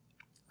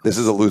 this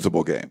is a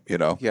losable game, you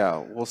know? Yeah,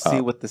 we'll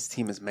see what this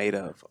team is made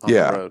of on the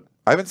road.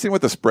 I haven't seen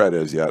what the spread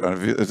is yet.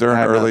 Is there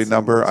an early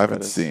number? I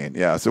haven't seen.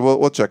 Yeah, so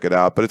we'll check it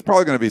out, but it's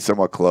probably going to be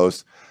somewhat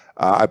close.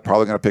 I'm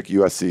probably going to pick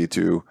USC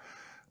to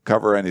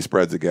cover any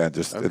spreads again,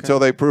 just until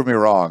they prove me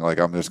wrong.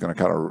 Like I'm just going to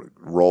kind of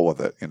roll with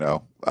it, you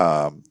know,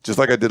 just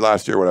like I did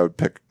last year when I would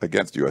pick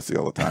against USC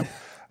all the time.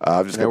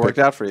 It worked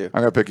out for you.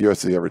 I'm going to pick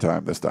USC every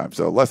time this time.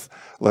 So less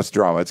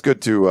drama. It's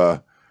good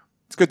to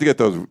get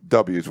those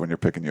W's when you're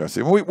picking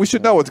USC. We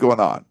should know what's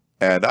going on,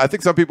 and I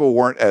think some people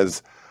weren't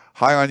as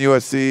high on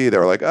USC. They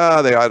were like,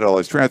 they had all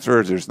these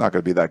transfers. They're just not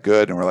going to be that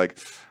good, and we're like,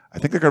 I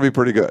think they're going to be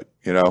pretty good,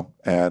 you know.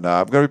 And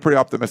I'm going to be pretty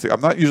optimistic.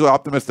 I'm not usually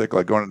optimistic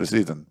like going into the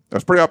season. I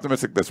was pretty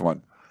optimistic this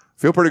one.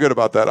 Feel pretty good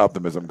about that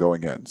optimism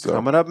going in. So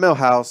Coming up,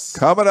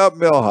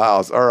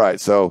 Millhouse. All right.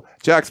 So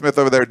Jack Smith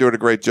over there doing a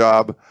great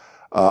job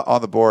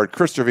on the board.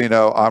 Chris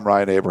Trevino, I'm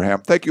Ryan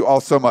Abraham. Thank you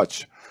all so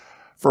much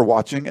for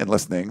watching and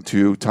listening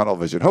to Tunnel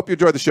Vision. Hope you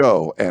enjoyed the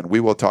show, and we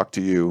will talk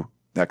to you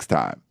next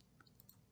time.